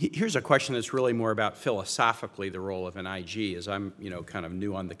that. Here's a question that's really more about philosophically the role of an IG, as I'm kind of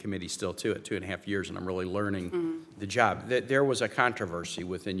new on the committee still too, at 2.5 years, and I'm really learning the job. There was a controversy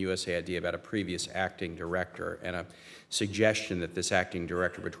within USAID about a previous acting director and a suggestion that this acting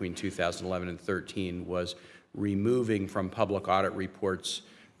director between 2011 and 2013 was removing from public audit reports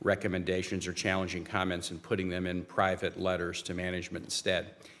recommendations or challenging comments and putting them in private letters to management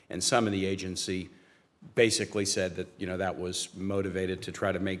instead. And some in the agency basically said that that was motivated to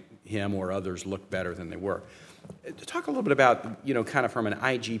try to make him or others look better than they were. Talk a little bit about, you know, kind of from an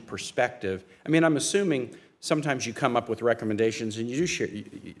IG perspective. I mean, I'm assuming sometimes you come up with recommendations and you do share,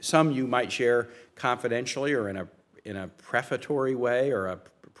 some you might share confidentially or in a prefatory way or a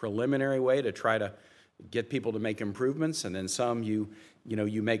preliminary way to try to get people to make improvements, and then some you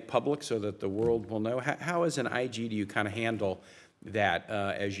make public so that the world will know. How as an IG do you kind of handle that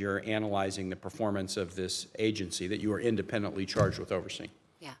as you're analyzing the performance of this agency that you are independently charged with overseeing?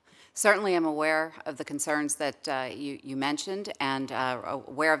 Yeah, certainly I'm aware of the concerns that you mentioned, and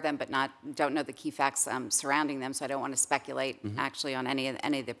aware of them, but don't know the key facts surrounding them. So I don't want to speculate actually on any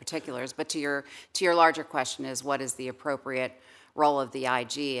of the particulars. But to your larger question is, what is the appropriate role of the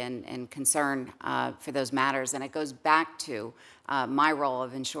IG and concern for those matters? And it goes back to my role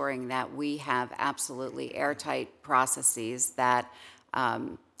of ensuring that we have absolutely airtight processes that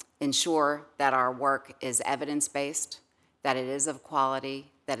ensure that our work is evidence-based, that it is of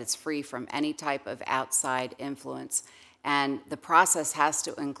quality, that it's free from any type of outside influence. And the process has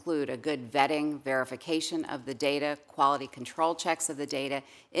to include a good vetting, verification of the data, quality control checks of the data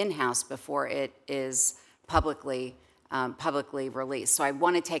in-house before it is publicly released. So I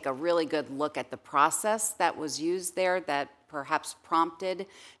want to take a really good look at the process that was used there that perhaps prompted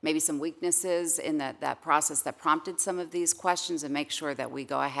maybe some weaknesses in that process that prompted some of these questions, and make sure that we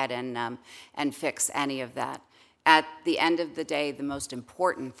go ahead and fix any of that. At the end of the day, the most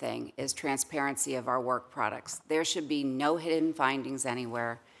important thing is transparency of our work products. There should be no hidden findings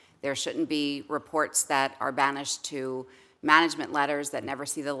anywhere. There shouldn't be reports that are banished to management letters that never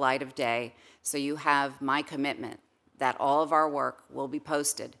see the light of day. So you have my commitment that all of our work will be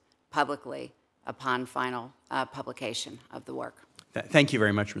posted publicly upon final publication of the work. Thank you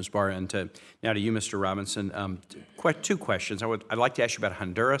very much, Ms. Barr. And now to you, Mr. Robinson. Two questions. I'd like to ask you about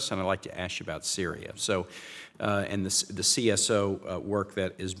Honduras, and I'd like to ask you about Syria. So, and the CSO work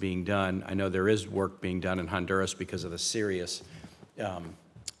that is being done. I know there is work being done in Honduras because of the serious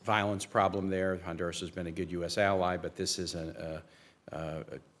violence problem there. Honduras has been a good U.S. ally, but this is a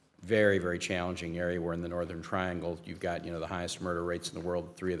very, very challenging area. We're in the Northern Triangle. You've got, the highest murder rates in the world,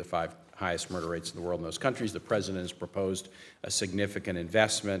 3 of the 5 highest murder rates in the world in those countries. The president has proposed a significant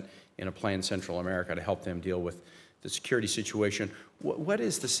investment in a plan in Central America to help them deal with the security situation. What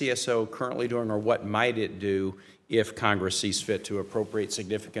is the CSO currently doing, or what might it do if Congress sees fit to appropriate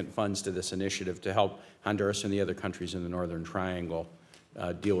significant funds to this initiative to help Honduras and the other countries in the Northern Triangle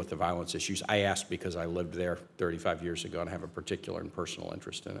deal with the violence issues? I ask because I lived there 35 years ago and have a particular and personal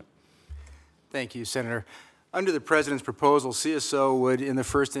interest in it. Thank you, Senator. Under the President's proposal, CSO would, in the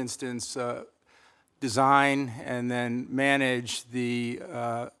first instance, design and then manage the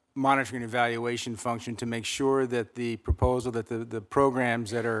monitoring and evaluation function to make sure that the proposal, that the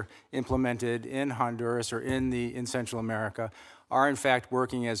programs that are implemented in Honduras or in Central America are in fact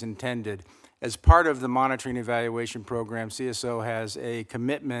working as intended. As part of the monitoring and evaluation program, CSO has a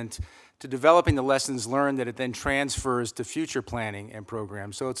commitment to developing the lessons learned that it then transfers to future planning and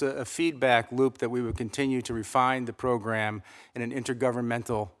programs. So it's a feedback loop that we would continue to refine the program in an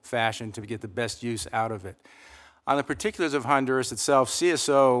intergovernmental fashion to get the best use out of it. On the particulars of Honduras itself,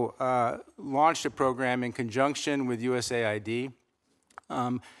 CSO launched a program in conjunction with USAID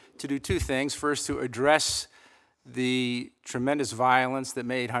to do two things. First, to address the tremendous violence that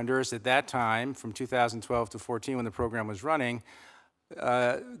made Honduras at that time, from 2012 to 14 when the program was running,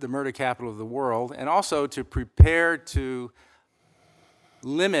 the murder capital of the world, and also to prepare to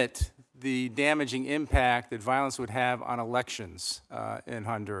limit the damaging impact that violence would have on elections in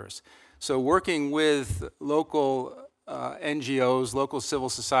Honduras. So working with local NGOs, local civil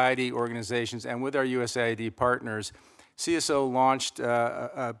society organizations, and with our USAID partners, CSO launched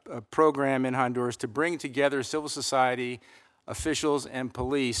a program in Honduras to bring together civil society officials and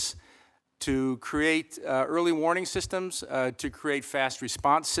police to create early warning systems, to create fast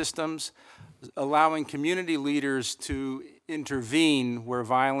response systems, allowing community leaders to intervene where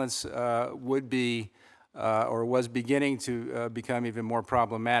violence would be or was beginning to become even more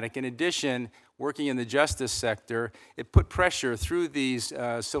problematic. In addition, working in the justice sector, it put pressure through these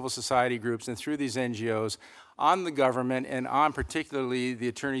civil society groups and through these NGOs on the government and on particularly the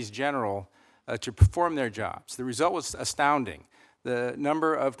attorneys general to perform their jobs. The result was astounding. The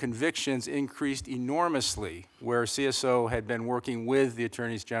number of convictions increased enormously where CSO had been working with the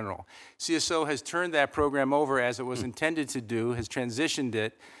attorneys general. CSO has turned that program over as it was intended to do, has transitioned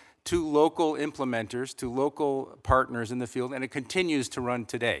it to local implementers, to local partners in the field, and it continues to run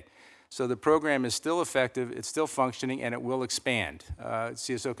today. So the program is still effective, it's still functioning, and it will expand.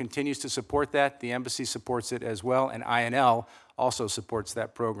 CSO continues to support that. The embassy supports it as well, and INL also supports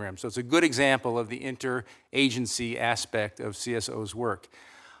that program. So it's a good example of the interagency aspect of CSO's work.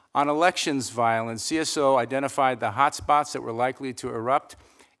 On elections violence, CSO identified the hotspots that were likely to erupt.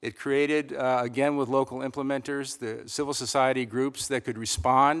 It created, again with local implementers, the civil society groups that could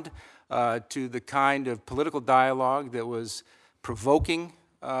respond to the kind of political dialogue that was provoking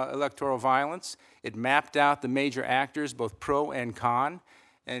electoral violence. It mapped out the major actors, both pro and con,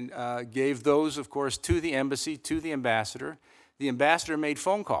 and gave those, of course, to the embassy, to the ambassador. The ambassador made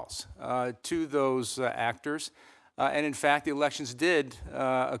phone calls to those actors. And in fact, the elections did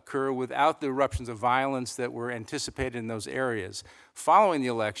occur without the eruptions of violence that were anticipated in those areas. Following the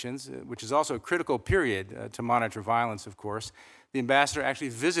elections, which is also a critical period to monitor violence, of course, the ambassador actually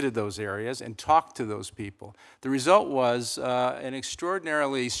visited those areas and talked to those people. The result was an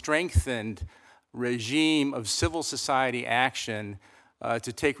extraordinarily strengthened regime of civil society action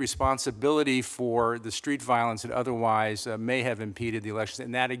to take responsibility for the street violence that otherwise may have impeded the elections,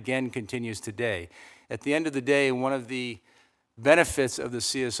 and that again continues today. At the end of the day, one of the benefits of the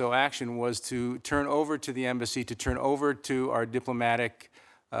CSO action was to turn over to the embassy, to turn over to our diplomatic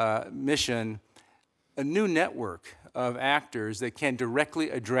mission, a new network of actors that can directly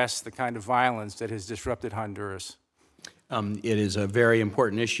address the kind of violence that has disrupted Honduras. It is a very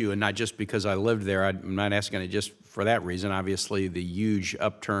important issue, and not just because I lived there. I'm not asking it just for that reason. Obviously, the huge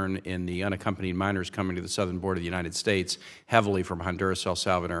upturn in the unaccompanied minors coming to the southern border of the United States, heavily from Honduras, El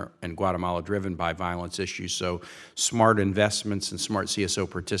Salvador, and Guatemala, driven by violence issues. So smart investments and smart CSO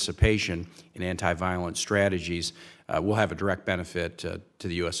participation in anti-violence strategies will have a direct benefit to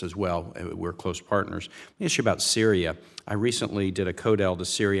the U.S. as well. We're close partners. The issue about Syria. I recently did a CODEL to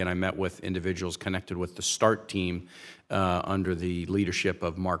Syria, and I met with individuals connected with the START team under the leadership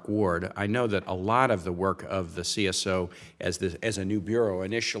of Mark Ward. I know that a lot of the work of the CSO as a new bureau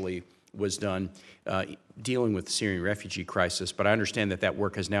initially was done dealing with the Syrian refugee crisis, but I understand that that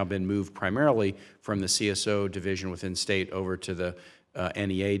work has now been moved primarily from the CSO division within state over to the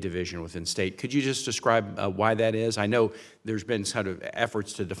NEA division within state. Could you just describe why that is? I know there's been sort of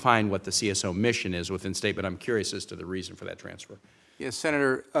efforts to define what the CSO mission is within state, but I'm curious as to the reason for that transfer. Yes,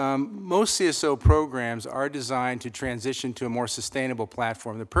 Senator, most CSO programs are designed to transition to a more sustainable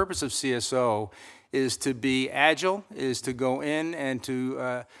platform. The purpose of CSO is to be agile, is to go in and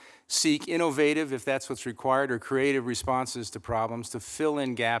to seek innovative, if that's what's required, or creative responses to problems, to fill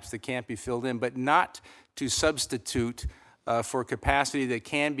in gaps that can't be filled in, but not to substitute for capacity that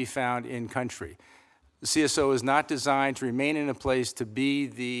can be found in country. The CSO is not designed to remain in a place to be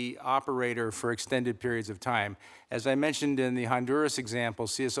the operator for extended periods of time. As I mentioned in the Honduras example,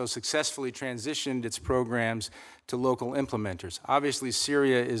 CSO successfully transitioned its programs to local implementers. Obviously,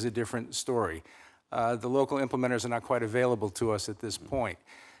 Syria is a different story. The local implementers are not quite available to us at this point.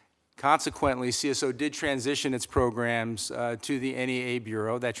 Consequently, CSO did transition its programs to the NEA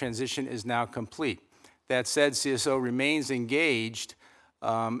Bureau. That transition is now complete. That said, CSO remains engaged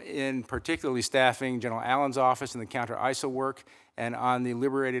in particularly staffing General Allen's office and the counter-ISIL work, and on the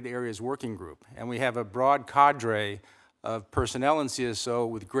Liberated Areas Working Group. And we have a broad cadre of personnel in CSO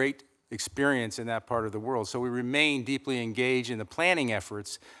with great experience in that part of the world. So we remain deeply engaged in the planning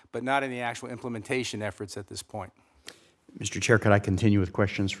efforts, but not in the actual implementation efforts at this point. Mr. Chair, could I continue with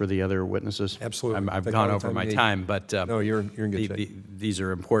questions for the other witnesses? Absolutely. I've gone over my time, but No, you're in good shape. these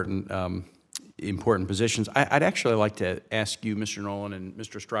are important important positions. I'd actually like to ask you, Mr. Nolan and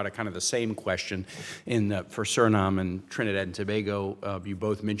Mr. Estrada, kind of the same question. For Suriname and Trinidad and Tobago, you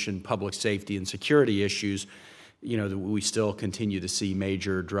both mentioned public safety and security issues. You know, we still continue to see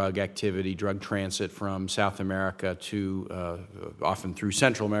major drug activity, drug transit from South America to, often through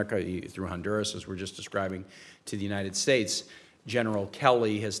Central America, through Honduras, as we're just describing, to the United States. General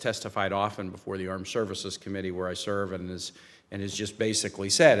Kelly has testified often before the Armed Services Committee, where I serve, and has just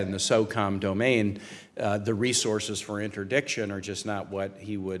basically said in the SOCOM domain, the resources for interdiction are just not what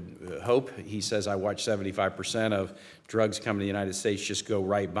he would hope. He says, I watch 75% of drugs come to the United States just go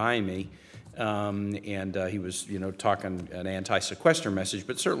right by me. He was, talking an anti-sequester message,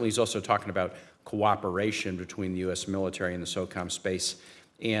 but certainly he's also talking about cooperation between the U.S. military and the SOCOM space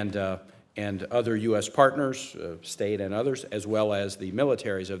and other U.S. partners, state and others, as well as the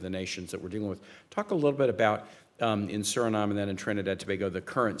militaries of the nations that we're dealing with. Talk a little bit about in Suriname and then in Trinidad and Tobago, the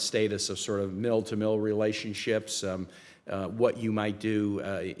current status of sort of mill-to-mill relationships, what you might do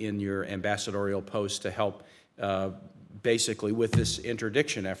in your ambassadorial post to help basically with this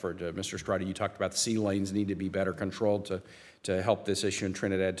interdiction effort. Mr. Estrada, you talked about the sea lanes need to be better controlled to help this issue in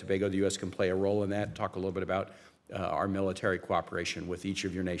Trinidad and Tobago. The U.S. can play a role in that. Talk a little bit about our military cooperation with each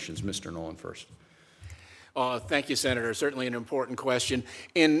of your nations. Mr. Nolan first. Thank you, Senator. Certainly an important question.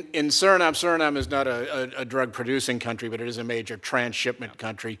 In Suriname, Suriname is not a drug-producing country, but it is a major transshipment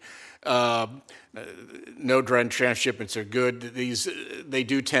country. No drug transshipments are good. They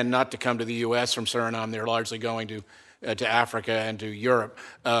do tend not to come to the U.S. from Suriname. They're largely going to Africa and to Europe,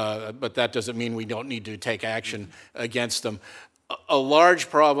 but that doesn't mean we don't need to take action against them. A large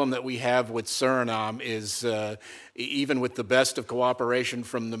problem that we have with Suriname is even with the best of cooperation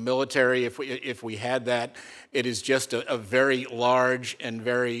from the military, if we had that, it is just a very large and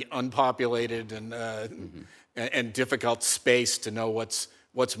very unpopulated and difficult space to know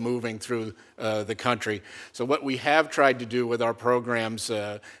what's moving through the country. So what we have tried to do with our programs,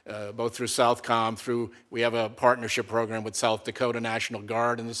 both through Southcom, we have a partnership program with South Dakota National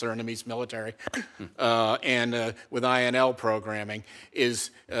Guard and the Surinamese military, and with INL programming,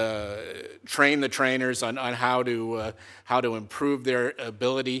 is train the trainers on how to improve their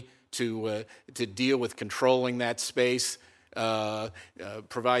ability to deal with controlling that space,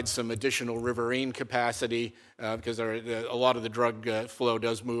 provide some additional riverine capacity, because a lot of the drug flow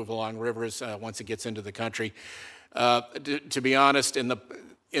does move along rivers once it gets into the country. To be honest, in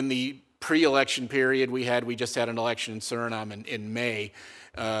the pre-election period we just had an election in Suriname in May.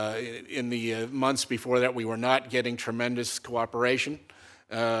 In the months before that, we were not getting tremendous cooperation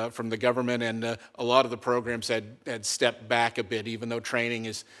from the government, and a lot of the programs had stepped back a bit, even though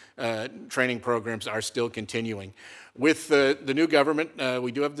training programs are still continuing. With the new government,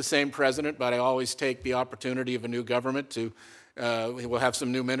 we do have the same president, but I always take the opportunity of a new government to we'll have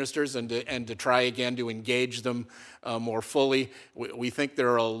some new ministers and to try again to engage them more fully. We think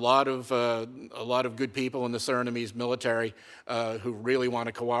there are a lot of good people in the Surinamese military who really want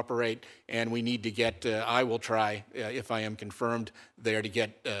to cooperate, and we need to get. I will try, if I am confirmed there, to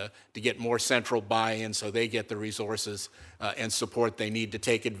get more central buy-in so they get the resources and support they need to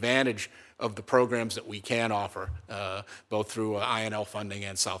take advantage of the programs that we can offer, both through INL funding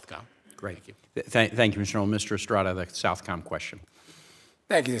and Southcom. Great. Thank you, Mr. Nolan. Mr. Estrada, the Southcom question.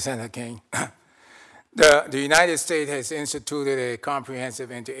 Thank you, Senator King. The United States has instituted a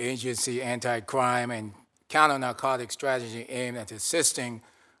comprehensive interagency anti-crime and counter-narcotic strategy aimed at assisting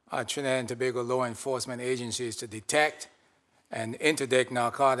Trinidad and Tobago law enforcement agencies to detect and interdict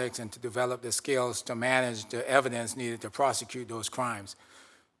narcotics and to develop the skills to manage the evidence needed to prosecute those crimes.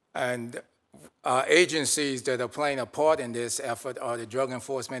 And agencies that are playing a part in this effort are the Drug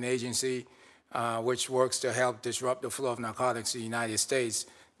Enforcement Agency, which works to help disrupt the flow of narcotics to the United States.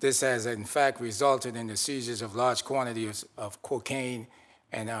 This has, in fact, resulted in the seizures of large quantities of cocaine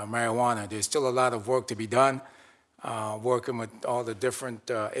and marijuana. There's still a lot of work to be done, working with all the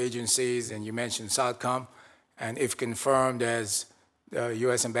different agencies, and you mentioned Southcom. And if confirmed as the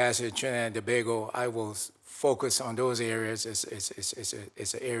U.S. Ambassador to Trinidad and Tobago, I will focus on those areas.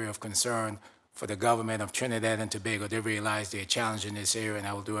 It's an area of concern for the government of Trinidad and Tobago. They realize they're challenged in this area, and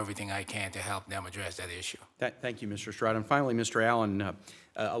I will do everything I can to help them address that issue. Thank you, Mr. Estrada. And finally, Mr. Allen,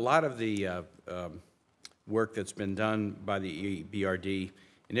 a lot of the work that's been done by the EBRD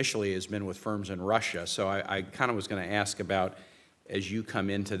initially has been with firms in Russia. So I kind of was going to ask about, as you come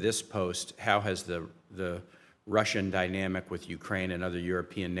into this post, how has the Russian dynamic with Ukraine and other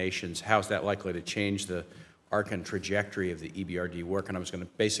European nations, how's that likely to change the arc and trajectory of the EBRD work? And I was going to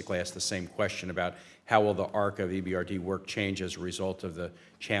basically ask the same question about how will the arc of EBRD work change as a result of the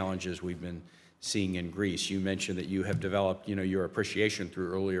challenges we've been seeing in Greece. You mentioned that you have developed, your appreciation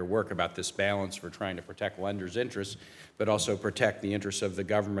through earlier work about this balance for trying to protect lenders' interests, but also protect the interests of the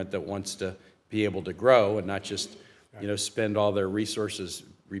government that wants to be able to grow and not just, spend all their resources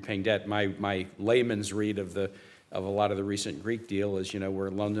repaying debt. My layman's read of a lot of the recent Greek deal is, we're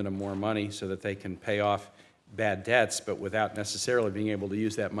loaning them more money so that they can pay off bad debts, but without necessarily being able to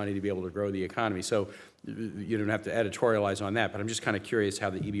use that money to be able to grow the economy. So you don't have to editorialize on that, but I'm just kind of curious how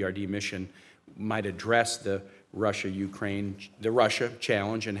the EBRD mission might address the Russia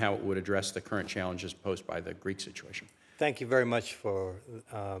challenge and how it would address the current challenges posed by the Greek situation. Thank you very much for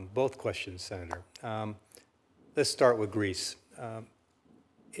both questions, Senator. Let's start with Greece.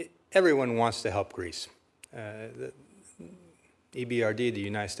 Everyone wants to help Greece. The EBRD, the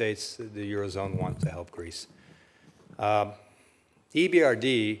United States, the Eurozone wants to help Greece. The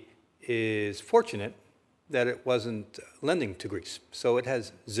EBRD is fortunate that it wasn't lending to Greece, so it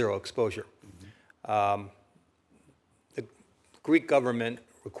has zero exposure. The Greek government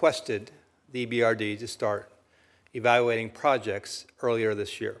requested the EBRD to start evaluating projects earlier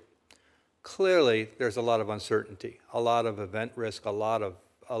this year. Clearly, there's a lot of uncertainty, a lot of event risk, a lot of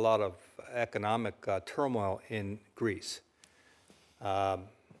economic turmoil in Greece.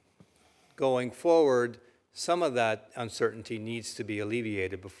 Going forward, some of that uncertainty needs to be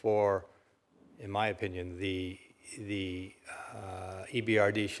alleviated before in my opinion, the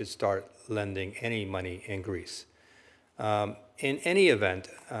EBRD should start lending any money in Greece. In any event,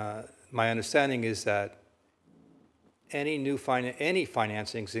 my understanding is that any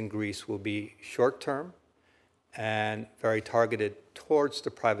financings in Greece will be short-term and very targeted towards the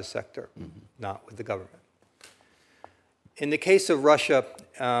private sector, not with the government. In the case of Russia,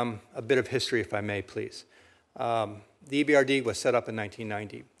 a bit of history, if I may, please. The EBRD was set up in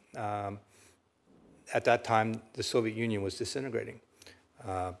 1990. At that time, the Soviet Union was disintegrating.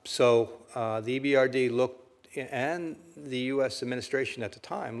 So the EBRD looked, and the U.S. administration at the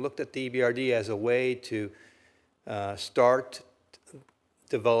time looked at the EBRD as a way to start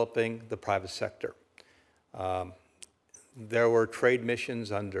developing the private sector. There were trade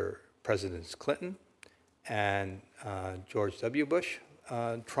missions under Presidents Clinton and George W. Bush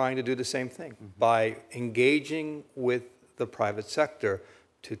trying to do the same thing by engaging with the private sector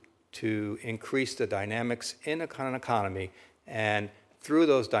to increase the dynamics in an economy, and through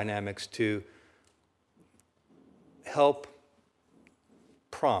those dynamics to help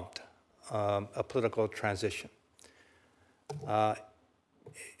prompt a political transition.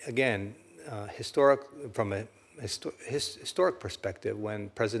 Again, from a historic perspective, when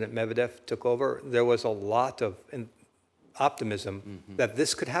President Medvedev took over, there was a lot of optimism that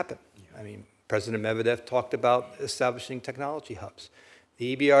this could happen. I mean, President Medvedev talked about establishing technology hubs.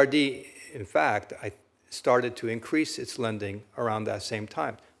 The EBRD, in fact, started to increase its lending around that same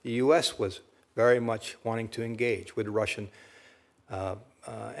time. The U.S. was very much wanting to engage with Russian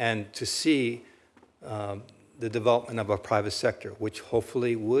and to see the development of a private sector, which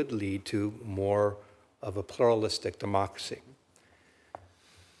hopefully would lead to more of a pluralistic democracy.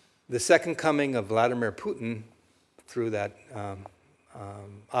 The second coming of Vladimir Putin threw that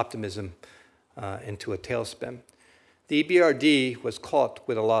optimism into a tailspin. The EBRD was caught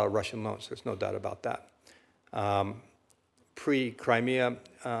with a lot of Russian loans. There's no doubt about that. Pre-Crimea,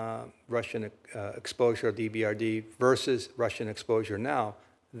 Russian exposure of the EBRD versus Russian exposure now,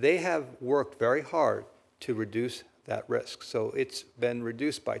 they have worked very hard to reduce that risk. So it's been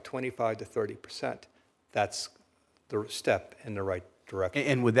reduced by 25 to 30%. That's the step in the right direction.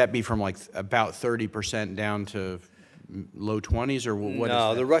 And would that be from like about 30% down to low 20s, or what is No,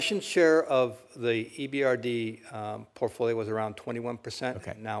 that? the Russian share of the EBRD portfolio was around 21%.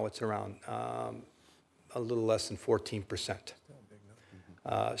 Okay. Now it's around a little less than 14%.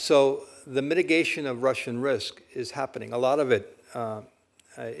 So the mitigation of Russian risk is happening. A lot of it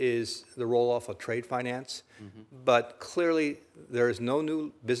is the roll-off of trade finance, but clearly there is no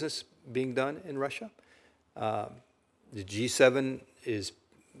new business being done in Russia. The G7 is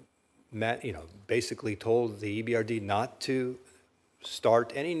basically told the EBRD not to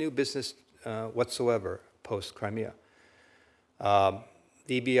start any new business whatsoever post-Crimea.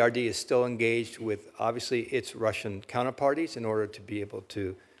 The EBRD is still engaged with, obviously, its Russian counterparties in order to be able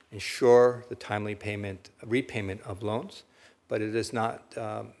to ensure the timely repayment of loans, but it is not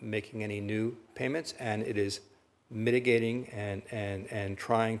making any new payments, and it is mitigating and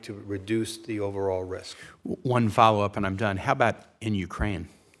trying to reduce the overall risk. One follow-up, and I'm done. How about in Ukraine?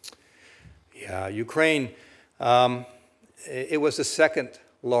 Yeah, Ukraine, it was the second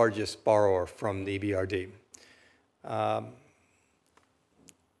largest borrower from the EBRD.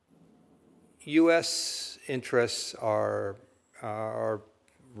 U.S. interests are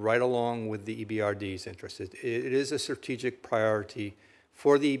right along with the EBRD's interests. It is a strategic priority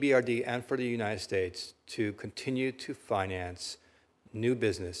for the EBRD and for the United States to continue to finance new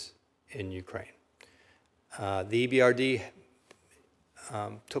business in Ukraine. The EBRD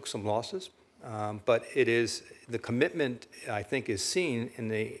took some losses, but it is the commitment, I think, is seen in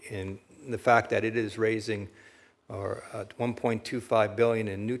the fact that it is raising $1.25 billion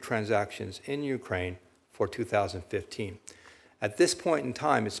in new transactions in Ukraine for 2015. At this point in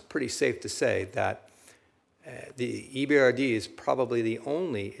time, it's pretty safe to say that the EBRD is probably the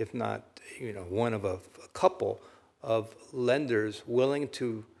only, if not one of a couple of lenders willing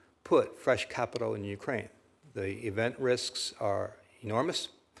to put fresh capital in Ukraine. The event risks are enormous.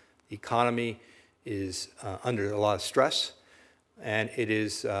 The economy is under a lot of stress, and it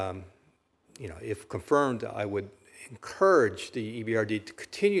is, if confirmed, I would encourage the EBRD to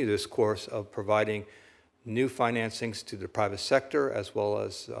continue this course of providing new financings to the private sector as well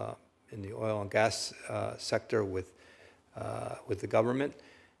as in the oil and gas sector with the government,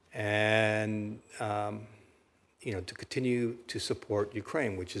 and to continue to support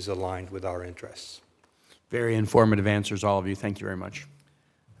Ukraine, which is aligned with our interests. Very informative answers, all of you. Thank you very much.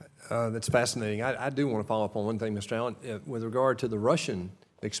 That's fascinating. I do want to follow up on one thing, Mr. Allen. With regard to the Russian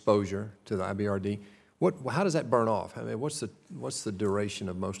exposure to the IBRD, How does that burn off? I mean, what's the duration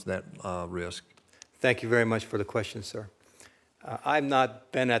of most of that risk? Thank you very much for the question, sir. I've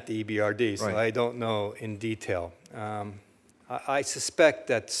not been at the EBRD, so Right. I don't know in detail. I suspect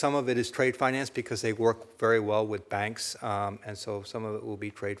that some of it is trade finance because they work very well with banks, and so some of it will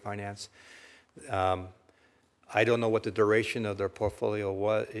be trade finance. I don't know what the duration of their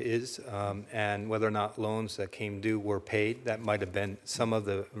portfolio is, and whether or not loans that came due were paid. That might have been some of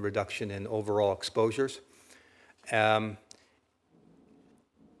the reduction in overall exposures.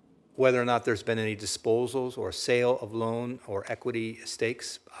 Whether or not there's been any disposals or sale of loan or equity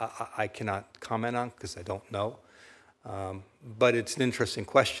stakes, I cannot comment on because I don't know. But it's an interesting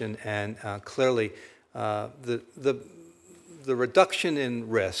question, and clearly the reduction in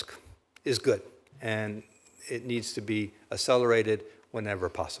risk is good, and it needs to be accelerated whenever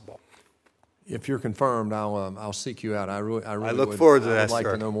possible. If you're confirmed, I'll seek you out. I really look would- forward to that, I would like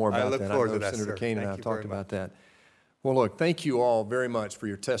sir. to know more I about look that. forward I to know that, Senator sir. Kane and I Thank have you talked very about that. Well, look, thank you all very much for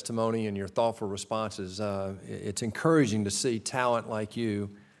your testimony and your thoughtful responses. It's encouraging to see talent like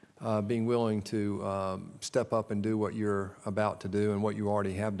you being willing to step up and do what you're about to do and what you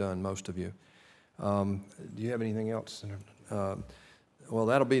already have done, most of you. Do you have anything else, Senator? Well,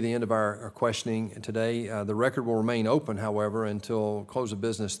 that'll be the end of our questioning today. The record will remain open, however, until close of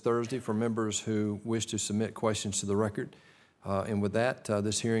business Thursday for members who wish to submit questions to the record. And with that,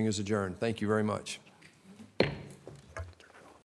 this hearing is adjourned. Thank you very much.